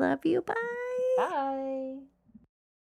me. I love you. Bye. Bye.